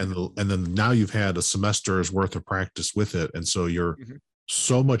 And then now you've had a semester's worth of practice with it, and so you're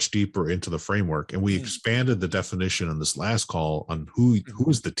so much deeper into the framework, and we expanded the definition in this last call on who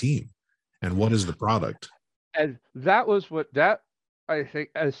is the team and what is the product. And that was what that, I think,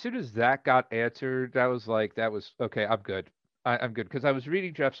 as soon as that got answered, that was okay, I'm good. I'm good, because I was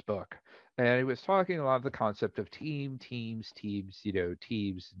reading Jeff's book, and he was talking a lot of the concept of teams, teams, and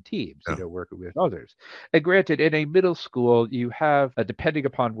teams, working with others. And granted, in a middle school, you have, depending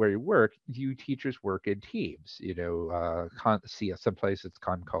upon where you work, you teachers work in teams. Some places it's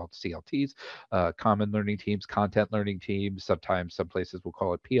called CLTs, common learning teams, content learning teams. Sometimes some places will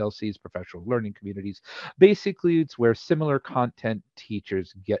call it PLCs, professional learning communities. Basically, it's where similar content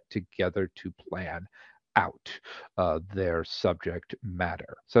teachers get together to plan out their subject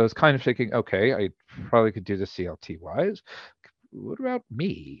matter. So I was kind of thinking, okay, I probably could do the CLT wise. What about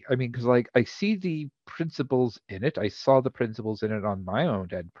me? I mean, because I see the principles in it. I saw the principles in it on my own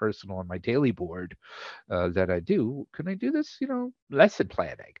and personal on my daily board that I do. Can I do this, lesson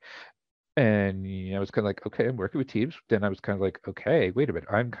planning? And I was kind of like, okay, I'm working with teams. Then I was kind of like, okay, wait a minute,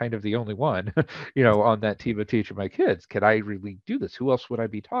 I'm kind of the only one, on that team of teaching my kids. Can I really do this? Who else would I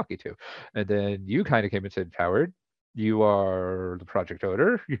be talking to? And then you kind of came and said, Howard, you are the project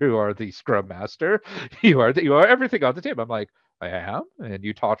owner, you are the scrum master, you are everything on the team. I'm like, I am. And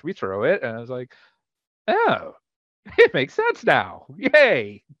you talked me through it, and I was like, oh, it makes sense now.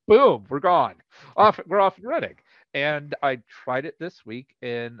 Yay! Boom, we're gone. We're off and running. And I tried it this week,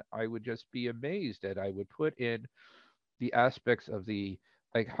 and I would just be amazed that I would put in the aspects of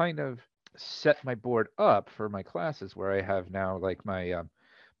I kind of set my board up for my classes, where I have now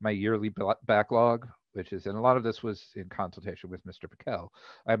my yearly backlog, which is, and a lot of this was in consultation with Mr. Piquel.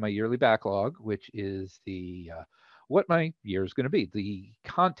 I have my yearly backlog, which is what my year is going to be, the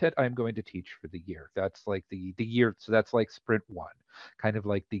content I'm going to teach for the year. That's like the year. So that's like sprint 1, kind of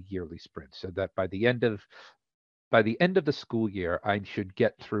like the yearly sprint. So that by the end of the school year, I should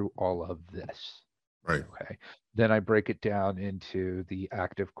get through all of this. Right. Okay. Then I break it down into the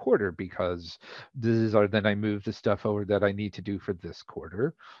active quarter, because then I move the stuff over that I need to do for this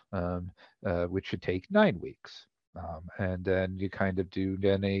quarter, which should take 9 weeks. And then you kind of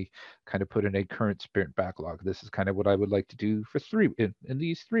put in a current sprint backlog. This is kind of what I would like to do for in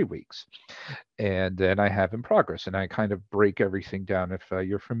these 3 weeks. And then I have in progress, and I kind of break everything down. If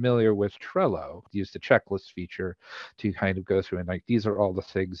you're familiar with Trello, use the checklist feature to kind of go through, and these are all the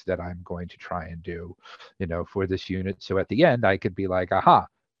things that I'm going to try and do, for this unit. So at the end, I could be like, aha,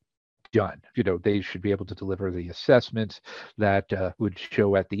 done. They should be able to deliver the assessments that would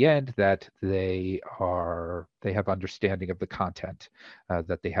show at the end that they have understanding of the content,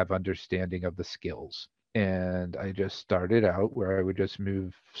 that they have understanding of the skills. And I just started out where I would just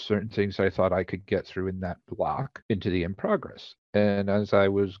move certain things I thought I could get through in that block into the in progress. And as I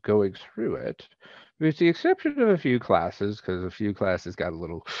was going through it, with the exception of a few classes, because a few classes got a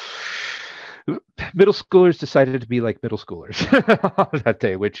little, middle schoolers decided to be like middle schoolers that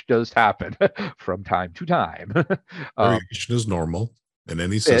day, which does happen from time to time. Variation is normal in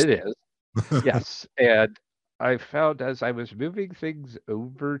any system. It is. Yes. And I found as I was moving things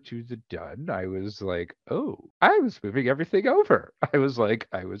over to the done, I was like, oh, I was moving everything over. I was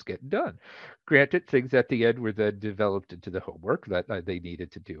getting done. Granted, things at the end were then developed into the homework that they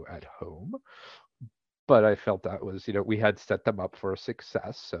needed to do at home. But I felt that was, we had set them up for a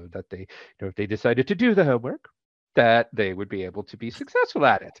success, so that they, if they decided to do the homework, that they would be able to be successful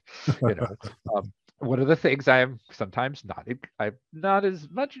at it. One of the things I'm sometimes I'm not as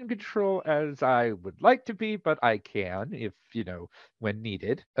much in control as I would like to be, but I can if, when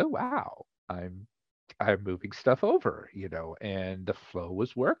needed. Oh, wow. I'm moving stuff over, and the flow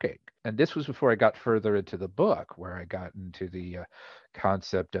was working. And this was before I got further into the book, where I got into the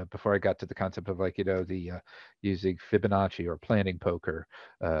concept of, before I got to the concept of using Fibonacci or planning poker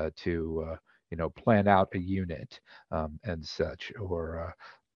to, plan out a unit and such, or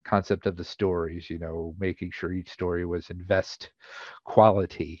concept of the stories, making sure each story was invest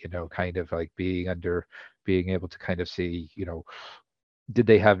quality, kind of like being able to kind of see, did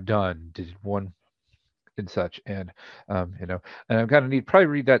they have done, did one and such, and and I'm gonna need probably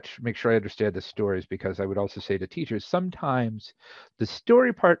read that to make sure I understand the stories, because I would also say to teachers, sometimes the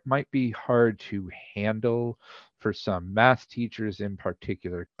story part might be hard to handle for some math teachers in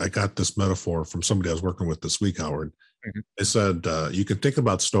particular. I got this metaphor from somebody I was working with this week, Howard. Mm-hmm. They said you can think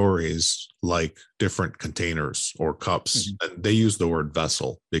about stories like different containers or cups, Mm-hmm. and they use the word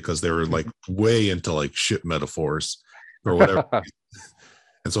vessel because they were like way into like ship metaphors or whatever.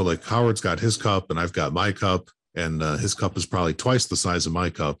 And so like Howard's got his cup and I've got my cup, and his cup is probably twice the size of my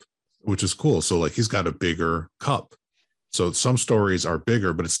cup, which is cool. So like he's got a bigger cup. So some stories are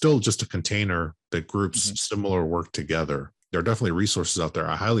bigger, but it's still just a container that groups similar work together. there are definitely resources out there.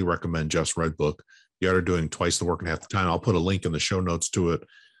 I highly recommend Jeff's Red Book. The Art of Doing Twice the Work in Half the Time. I'll put a link in the show notes to it.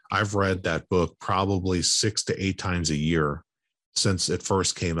 I've read that book probably 6 to 8 times a year since it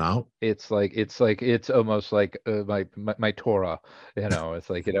first came out. It's almost like my Torah, it's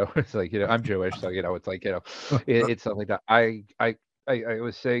like, it's like, I'm Jewish, so, it's like, it's something that I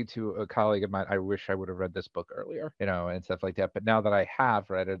was saying to a colleague of mine, I wish I would have read this book earlier, and stuff like that. But now that I have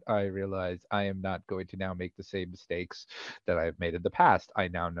read it, I realize I am not going to now make the same mistakes that I've made in the past. I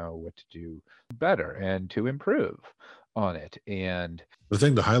now know what to do better and to improve on it. And the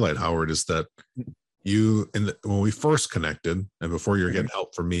thing to highlight, Howard, is that when we first connected and before you're getting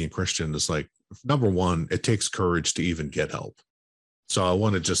help from me and Christian, it's like, number one, it takes courage to even get help. So I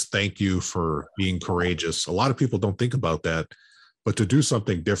want to just thank you for being courageous. A lot of people don't think about that. But to do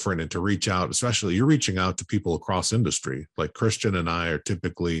something different and to reach out, especially you're reaching out to people across industry, like Christian and I are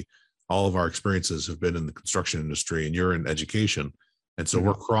typically, all of our experiences have been in the construction industry, and you're in education. And so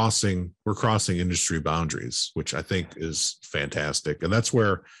we're crossing industry boundaries, which I think is fantastic. And that's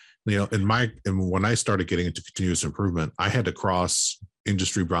where, when I started getting into continuous improvement, I had to cross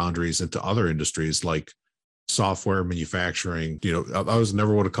industry boundaries into other industries like software, manufacturing. I was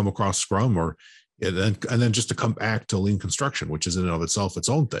never would have come across Scrum and then just to come back to lean construction, which is in and of itself its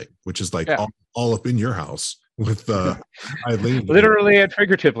own thing, which is like all up in your house with literally and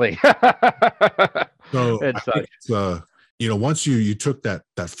figuratively. So once you took that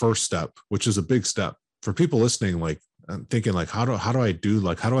first step, which is a big step for people listening, like thinking like, how do I be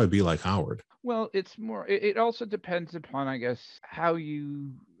like Howard? Well, it's more. It also depends upon, I guess, how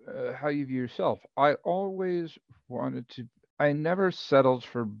you view yourself. I always wanted to. I never settled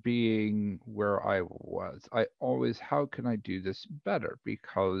for being where I was. I always, how can I do this better?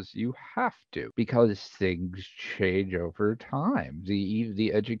 Because you have to, because things change over time.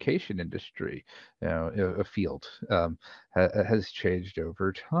 The education industry, a field, has changed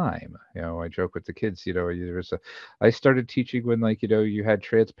over time. I joke with the kids, I started teaching when, you had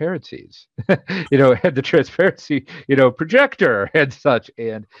transparencies, had the transparency, projector and such.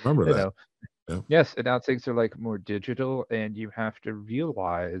 And, remember that. Yes, and now things are like more digital, and you have to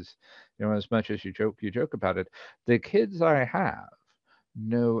realize, as much as you joke about it, the kids I have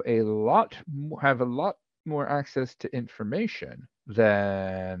have a lot more access to information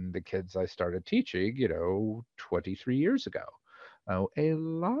than the kids I started teaching, 23 years ago. A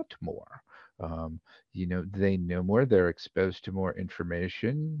lot more. They know more, they're exposed to more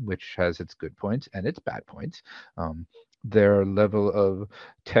information, which has its good points and its bad points. Their level of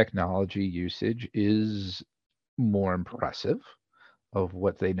technology usage is more impressive of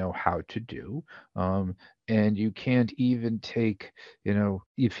what they know how to do. And you can't even take,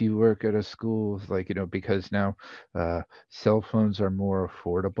 if you work at a school, because now cell phones are more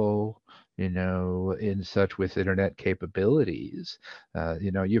affordable, in such with internet capabilities,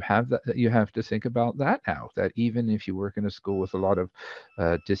 you have to think about that now, that even if you work in a school with a lot of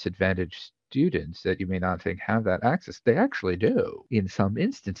disadvantaged students that you may not think have that access, they actually do in some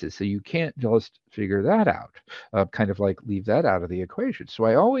instances. So you can't just figure that out, kind of like leave that out of the equation. So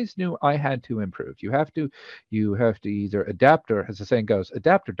I always knew I had to improve. You have to either adapt, or, as the saying goes,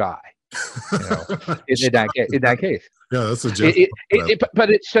 adapt or die. In that case. Yeah, that's a joke. But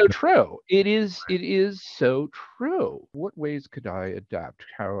it's so true. It is so true. What ways could I adapt?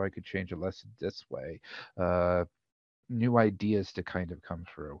 How I could change a lesson this way? New ideas to kind of come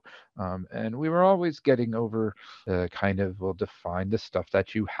through. And we were always getting over define the stuff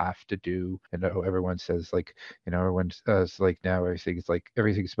that you have to do. And everyone says everyone's like, now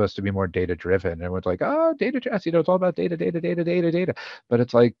everything's supposed to be more data driven. And everyone's like, data, it's all about data. But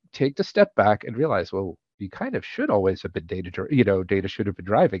it's like, take the step back and realize, well, you kind of should always have been data should have been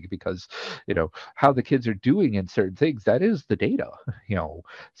driving, because, how the kids are doing in certain things, that is the data,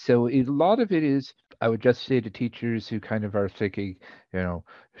 So a lot of it is, I would just say to teachers who kind of are thinking,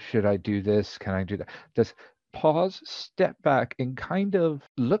 should I do this? Can I do that? Just pause, step back, and kind of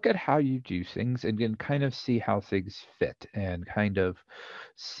look at how you do things, and then kind of see how things fit, and kind of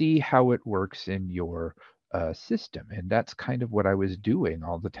see how it works in your system. And that's kind of what I was doing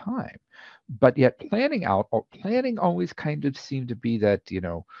all the time. But yet planning always kind of seemed to be that,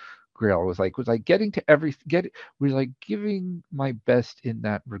 grill was like getting to was like giving my best in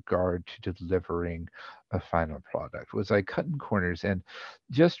that regard to delivering a final product, was like cutting corners, and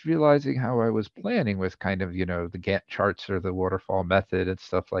just realizing how I was planning with kind of, the Gantt charts or the waterfall method and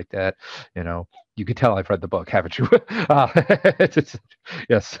stuff like that. You could tell I've read the book, haven't you?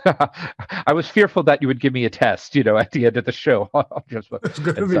 Yes. I was fearful that you would give me a test, at the end of the show. It's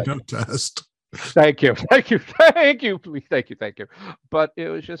going to be no test. Thank you, please, thank you. But it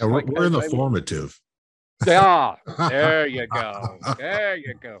was just we're in the formative. Yeah, there you go. There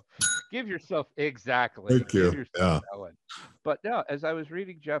you go. Give yourself exactly. Thank you. Give yourself Yeah. that one. But no, as I was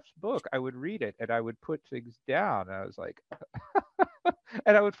reading Jeff's book, I would read it and I would put things down. And I was like,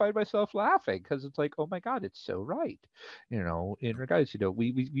 and I would find myself laughing because it's like, oh my God, it's so right. In regards,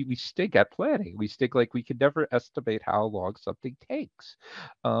 we stink at planning. We stink like we can never estimate how long something takes,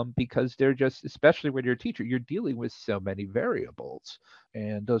 because they're just, especially when you're a teacher, you're dealing with so many variables,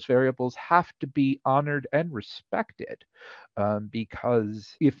 and those variables have to be honored and respected.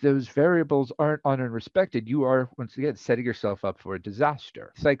 Because if those variables aren't honored and respected, you are once again setting yourself up for a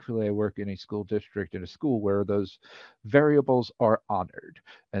disaster. Thankfully, I work in a school district in a school where those variables are honored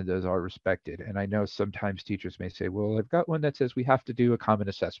and those are respected. And I know sometimes teachers may say, well, I've got one that says we have to do a common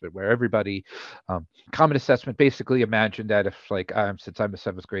assessment where everybody, common assessment, basically imagine that if like, since I'm a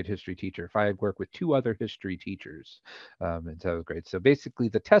seventh grade history teacher, if I work with two other history teachers in seventh grade. So basically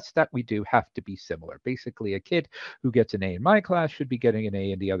the tests that we do have to be similar. Basically a kid who gets an A in my class should be getting an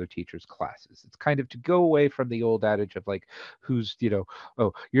A in the other teacher's classes. It's kind of to go away from the old adage of like, who's,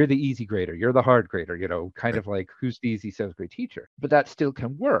 oh, you're the easy grader, you're the hard grader, kind of like who's the easy seventh grade teacher. But that still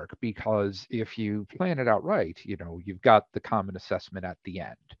can work because if you plan it out right, you've got the common assessment at the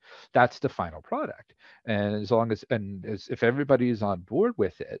end. That's the final product. And as long as, if everybody is on board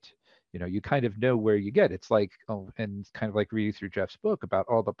with it, you kind of know where you get. It's like, and it's kind of like reading through Jeff's book about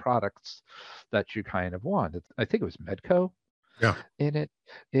all the products that you kind of want. I think it was Medco. Yeah. in it,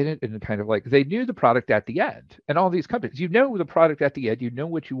 and kind of like they knew the product at the end. And all these companies, the product at the end,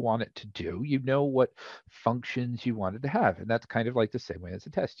 what you want it to do, what functions you want it to have. And that's kind of like the same way as a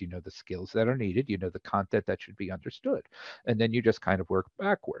test. The skills that are needed, the content that should be understood. And then you just kind of work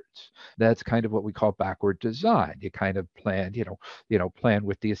backwards. That's kind of what we call backward design. You kind of plan, plan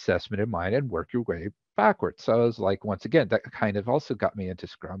with the assessment in mind and work your way backwards. So I was like, once again, that kind of also got me into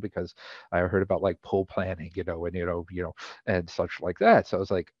Scrum because I heard about like pull planning, and such like that. So I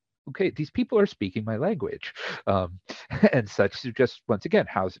was like, okay, these people are speaking my language, and such. So just once again,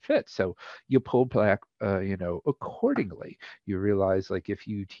 how's it fit? So you pull back, accordingly. You realize like if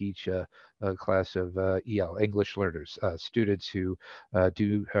you teach a class of EL English learners, students who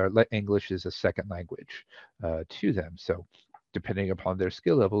do let English as a second language to them. So depending upon their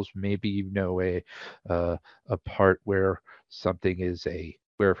skill levels, maybe a part where something is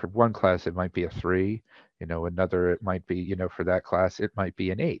where for one class it might be a 3, another it might be, for that class it might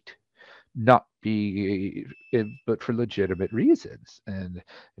be an 8, not be, but for legitimate reasons. And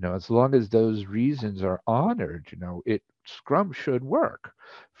as long as those reasons are honored, Scrum should work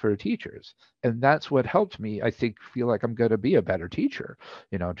for teachers. And that's what helped me, I think, feel like I'm going to be a better teacher,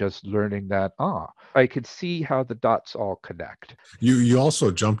 just learning that, I could see how the dots all connect. You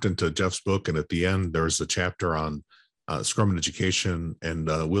also jumped into Jeff's book, and at the end there's a chapter on Scrum and Education, and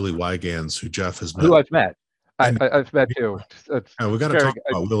Willie Wygans, who Jeff has met. Who I've met. I've met too. We got to talk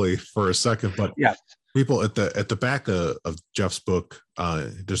about Willie for a second, but yes. People at the back of Jeff's book,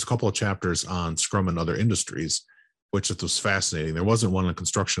 there's a couple of chapters on Scrum and other industries, which was fascinating. There wasn't one in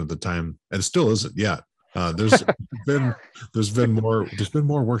construction at the time, and it still isn't yet. There's been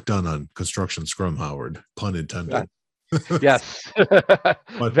more work done on construction Scrum, Howard, pun intended. Yes.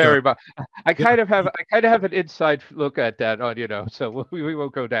 But, very much. I kind of have an inside look at that on, so we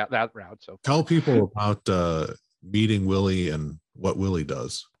won't go down that route. So tell people about meeting Willie and what Willie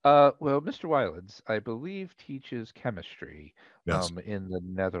does. Well, Mr. Weilands, I believe, teaches chemistry Yes. in the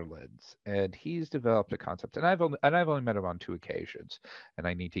Netherlands, and he's developed a concept. And I've only met him on 2 occasions, and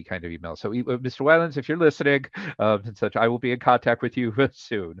I need to kind of email. So, Mr. Weilands, if you're listening, and such, I will be in contact with you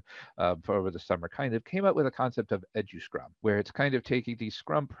soon. For over the summer, kind of came up with a concept of EduScrum, where it's kind of taking these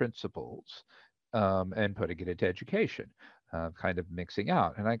Scrum principles and putting it into education. Kind of mixing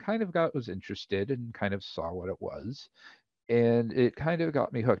out, and I kind of was interested and kind of saw what it was. And it kind of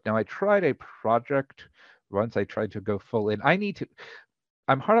got me hooked. Now I tried a project once. I tried to go full in.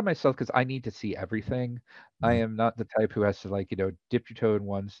 I'm hard on myself because I need to see everything. I am not the type who has to dip your toe in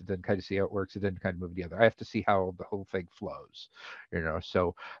once and then kind of see how it works and then kind of move the other. I have to see how the whole thing flows,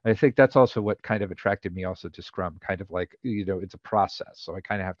 So I think that's also what kind of attracted me also to Scrum, kind of like, it's a process. So I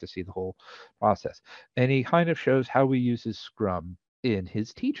kind of have to see the whole process. And he kind of shows how he uses Scrum in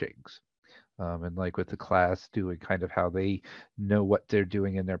his teachings. And like with the class doing kind of how they know what they're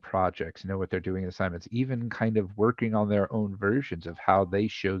doing in their projects, know what they're doing in assignments, even kind of working on their own versions of how they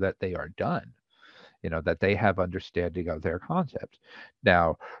show that they are done. that they have understanding of their concept.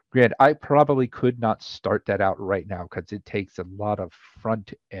 Now, Grant, I probably could not start that out right now because it takes a lot of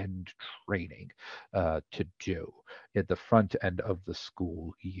front end training to do at the front end of the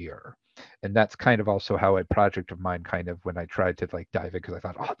school year. And that's kind of also how a project of mine kind of when I tried to like dive in because I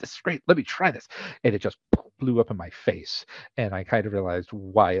thought, oh, this is great, let me try this. And it just blew up in my face. And I kind of realized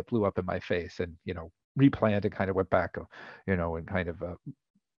why it blew up in my face and, replanned and kind of went back, and kind of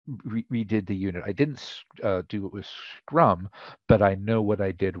redid the unit. I didn't do it with Scrum, but I know what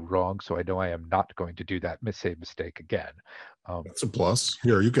I did wrong, so I know I am not going to do that same mistake again. That's a plus.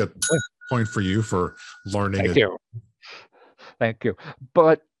 Here, you get a point for you for learning. Thank you. Thank you.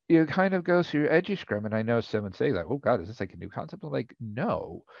 But it kind of goes through edgy Scrum, and I know someone say that, oh God, is this like a new concept? I'm like,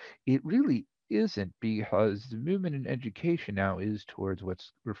 no, it really isn't, because the movement in education now is towards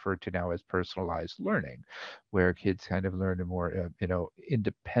what's referred to now as personalized learning, where kids kind of learn more,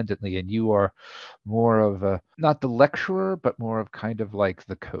 independently, and you are more of a, not the lecturer, but more of kind of like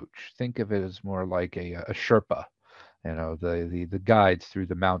the coach. Think of it as more like a Sherpa, the guides through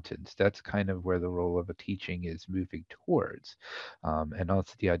the mountains. That's kind of where the role of a teaching is moving towards. And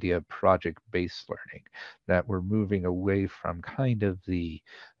also the idea of project-based learning, that we're moving away from kind of the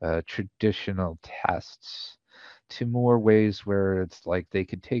traditional tests to more ways where it's like they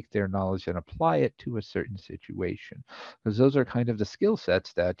could take their knowledge and apply it to a certain situation, because those are kind of the skill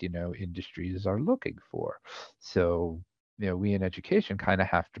sets that industries are looking for. So we in education kind of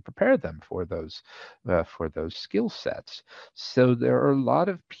have to prepare them for those skill sets. So there are a lot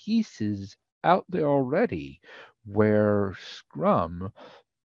of pieces out there already where Scrum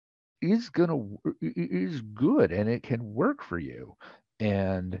is good and it can work for you,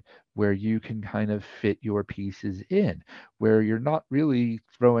 and where you can kind of fit your pieces in, where you're not really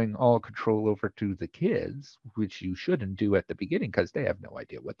throwing all control over to the kids, which you shouldn't do at the beginning because they have no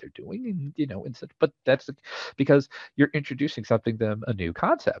idea what they're doing, and such. But that's because you're introducing something to them, a new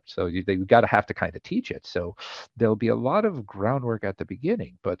concept, so they've got to have to kind of teach it. So there'll be a lot of groundwork at the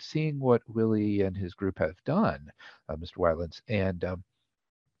beginning, but seeing what Willie and his group have done, Mr. Wylands, and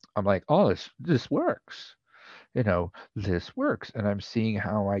I'm like, oh, this works. This works. And I'm seeing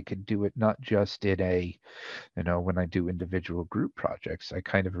how I can do it not just in a, when I do individual group projects. I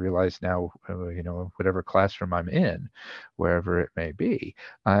kind of realize now, whatever classroom I'm in, wherever it may be,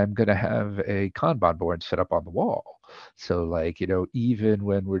 I'm going to have a Kanban board set up on the wall. So like, even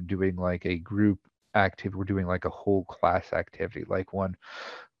when we're doing like a group activity, we're doing like a whole class activity,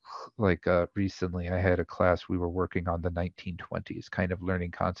 recently I had a class, we were working on the 1920s, kind of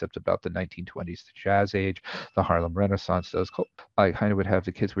learning concepts about the 1920s, the Jazz Age, the Harlem Renaissance. I kind of would have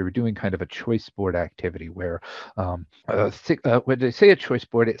the kids, we were doing kind of a choice board activity where when they say a choice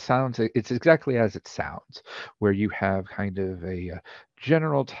board, it's exactly as it sounds, where you have kind of a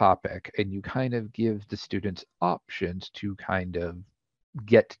general topic and you kind of give the students options to kind of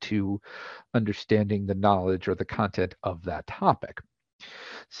get to understanding the knowledge or the content of that topic.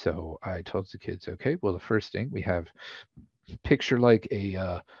 So I told the kids, okay, well, the first thing we have, picture like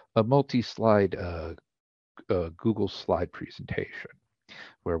a multi-slide Google slide presentation,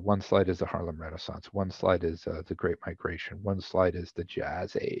 where one slide is the Harlem Renaissance, one slide is the Great Migration, one slide is the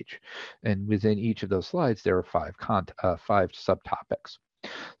Jazz Age, and within each of those slides there are five subtopics.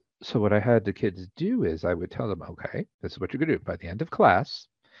 So what I had the kids do is I would tell them, okay, this is what you're going to do by the end of class.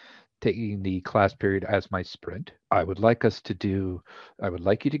 Taking the class period as my sprint, I would like you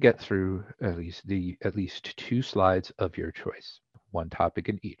to get through at least 2 slides of your choice, one topic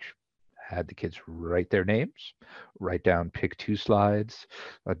in each. Had the kids write their names, write down, pick 2 slides,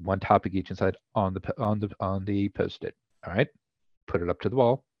 one topic each inside on the Post-it. All right, put it up to the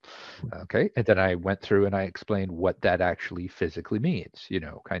wall. Okay, and then I went through and I explained what that actually physically means.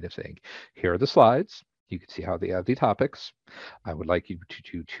 Kind of saying, here are the slides. You can see how they have the topics. I would like you to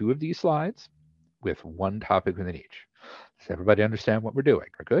do 2 of these slides with one topic within each. Does everybody understand what we're doing?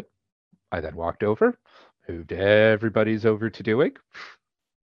 We're good? I then walked over, moved everybody's over to doing,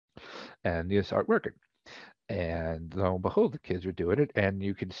 and you start working. And lo and behold, the kids are doing it. And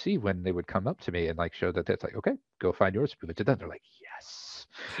you can see when they would come up to me and like show that that's like, okay, go find yours, move it to done. They're like, yes.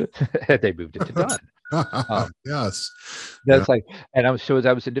 They moved it to done. Yes. That's like, and as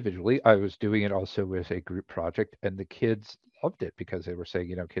I was individually, I was doing it also with a group project, and the kids loved it because they were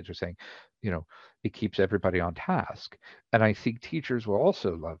saying, kids were saying, it keeps everybody on task. And I think teachers will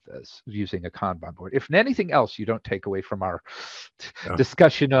also love this, using a Kanban board. If anything else, you don't take away from our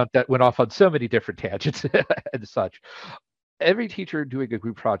discussion that went off on so many different tangents and such. Every teacher doing a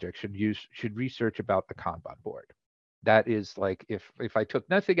group project should research about a Kanban board. That is like if I took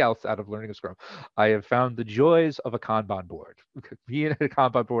nothing else out of learning a Scrum, I have found the joys of a Kanban board. Me and a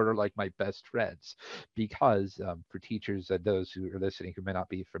Kanban board are like my best friends because for teachers and those who are listening who may not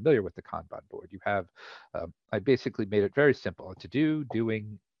be familiar with the Kanban board, you have I basically made it very simple: to do,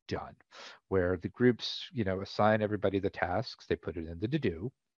 doing, done, where the groups assign everybody the tasks, they put it in the to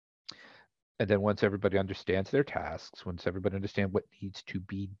do, and then once everybody understands their tasks, once everybody understands what needs to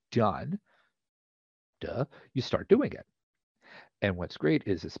be done, you start doing it. And what's great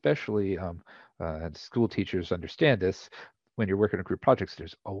is, especially and school teachers understand this, when you're working on group projects,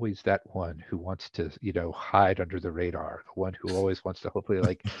 there's always that one who wants to, hide under the radar, the one who always wants to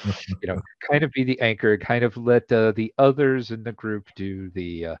hopefully kind of be the anchor, kind of let the others in the group do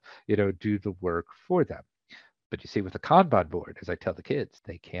do the work for them. But you see, with the Kanban board, as I tell the kids,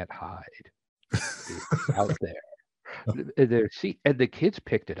 they can't hide. It's out there. And the kids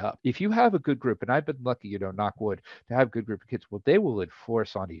picked it up. If you have a good group, and I've been lucky, knock wood, to have a good group of kids, well, they will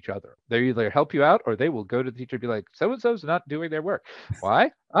enforce on each other. They either help you out or they will go to the teacher and be like, so and so's not doing their work.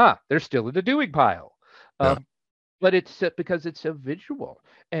 Why? They're still in the doing pile. Yeah. But it's because it's a visual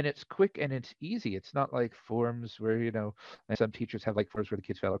and it's quick and it's easy. It's not like forms where, and some teachers have like forms where the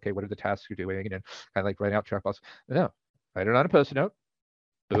kids feel, okay, what are the tasks you're doing? And kind of like write out checkbox. No, write it on a Post-it note.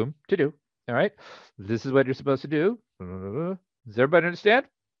 Boom, to do. All right. This is what you're supposed to do. Does everybody understand?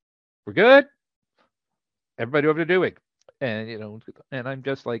 We're good. Everybody over to doing. And and I'm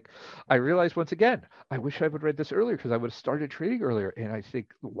just like, I realized once again, I wish I would read this earlier because I would have started training earlier. And I think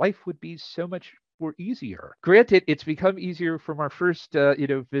life would be so much more easier. Granted, it's become easier from our first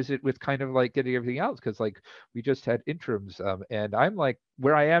visit with kind of like getting everything else, because like we just had interims, and I'm like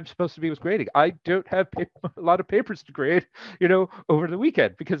where I am supposed to be with grading. I don't have a lot of papers to grade, over the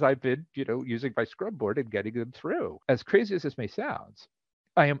weekend because I've been using my Scrum board and getting them through. As crazy as this may sound,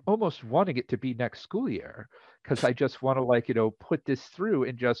 I am almost wanting it to be next school year because I just want to put this through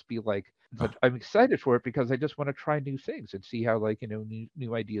and just be like, I'm excited for it because I just want to try new things and see how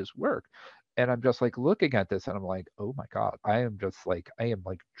new ideas work. And I'm just like looking at this and I'm like, oh my God, I am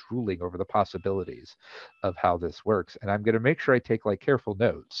like drooling over the possibilities of how this works. And I'm going to make sure I take like careful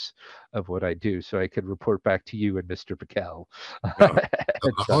notes of what I do so I can report back to you and Mr. Piquel. I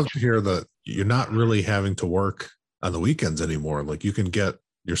love to hear that you're not really having to work on the weekends anymore. Like you can get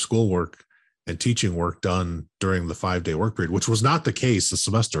your schoolwork and teaching work done during the 5-day work period, which was not the case a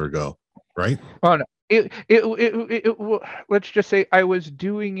semester ago, right? Oh no, let's just say I was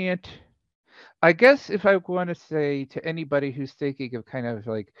doing it. I guess if I want to say to anybody who's thinking of kind of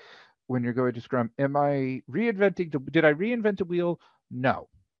like when you're going to Scrum, did I reinvent the wheel? No.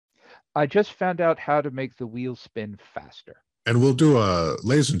 I just found out how to make the wheel spin faster. And we'll do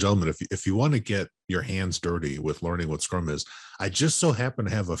ladies and gentlemen, if you want to get your hands dirty with learning what Scrum is, I just so happen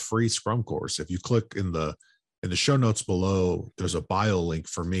to have a free Scrum course. If you click in the show notes below, there's a bio link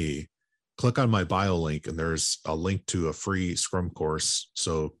for me. Click on my bio link and there's a link to a free Scrum course.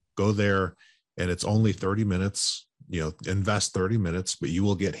 So go there and it's only 30 minutes, invest 30 minutes, but you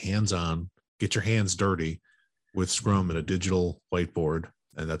will get hands-on, get your hands dirty with Scrum and a digital whiteboard.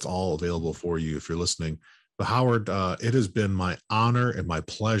 And that's all available for you if you're listening. But Howard, it has been my honor and my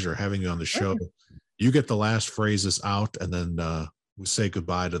pleasure having you on the show. You get the last phrases out, and then we say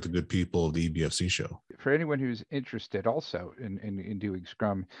goodbye to the good people of the EBFC show. For anyone who's interested also in doing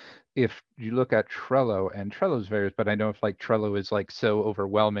Scrum, if you look at Trello, and Trello's various, but I know if like Trello is like so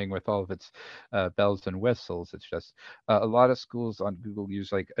overwhelming with all of its bells and whistles, it's just a lot of schools on Google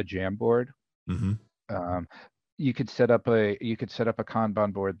use like a Jamboard. Mm-hmm. You could set up a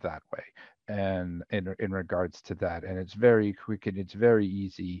Kanban board that way. And in regards to that, and it's very quick and it's very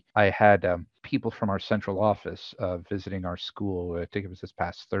easy. I had people from our central office visiting our school. I think it was this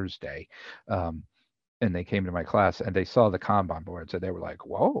past Thursday, and they came to my class and they saw the Kanban boards and they were like,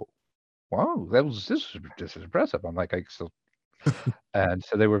 "Whoa, this is impressive." I'm like, and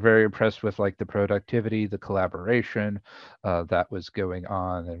so they were very impressed with like the productivity, the collaboration that was going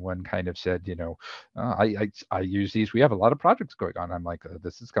on. And one kind of said, I use these. We have a lot of projects going on. I'm like,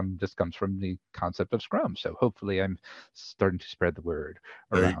 this comes from the concept of Scrum. So hopefully I'm starting to spread the word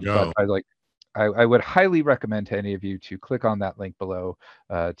around. There you go. But I would highly recommend to any of you to click on that link below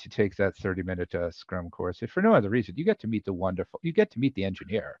to take that 30-minute Scrum course. If for no other reason, you get to meet the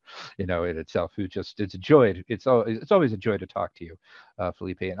engineer, in itself, who just, it's a joy. It's always a joy to talk to you,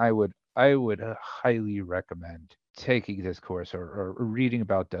 Felipe. And I would highly recommend taking this course or reading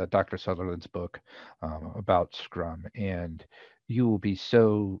about Dr. Sutherland's book about Scrum, and you will be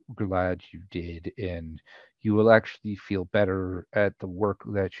so glad you did. And you will actually feel better at the work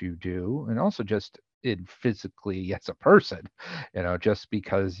that you do, and also just in physically as a person, just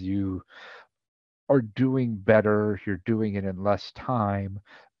because you are doing better, you're doing it in less time,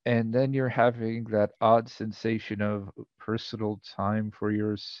 and then you're having that odd sensation of personal time for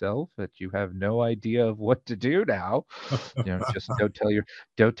yourself that you have no idea of what to do now. Just don't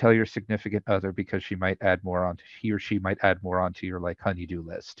tell your significant other, because he or she might add more onto your like honeydew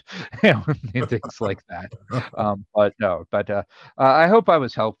list, and things like that. But I hope I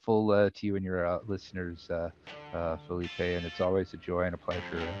was helpful to you and your listeners, Felipe, and it's always a joy and a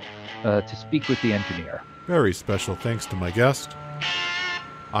pleasure to speak with the engineer. Very special thanks to my guest.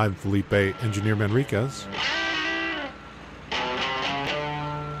 I'm Felipe Engineer Manriquez.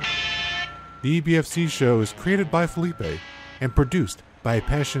 The EBFC show is created by Felipe and produced by a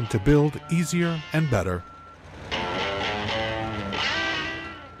passion to build easier and better.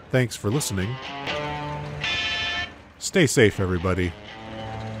 Thanks for listening. Stay safe, everybody.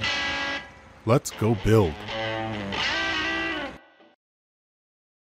 Let's go build.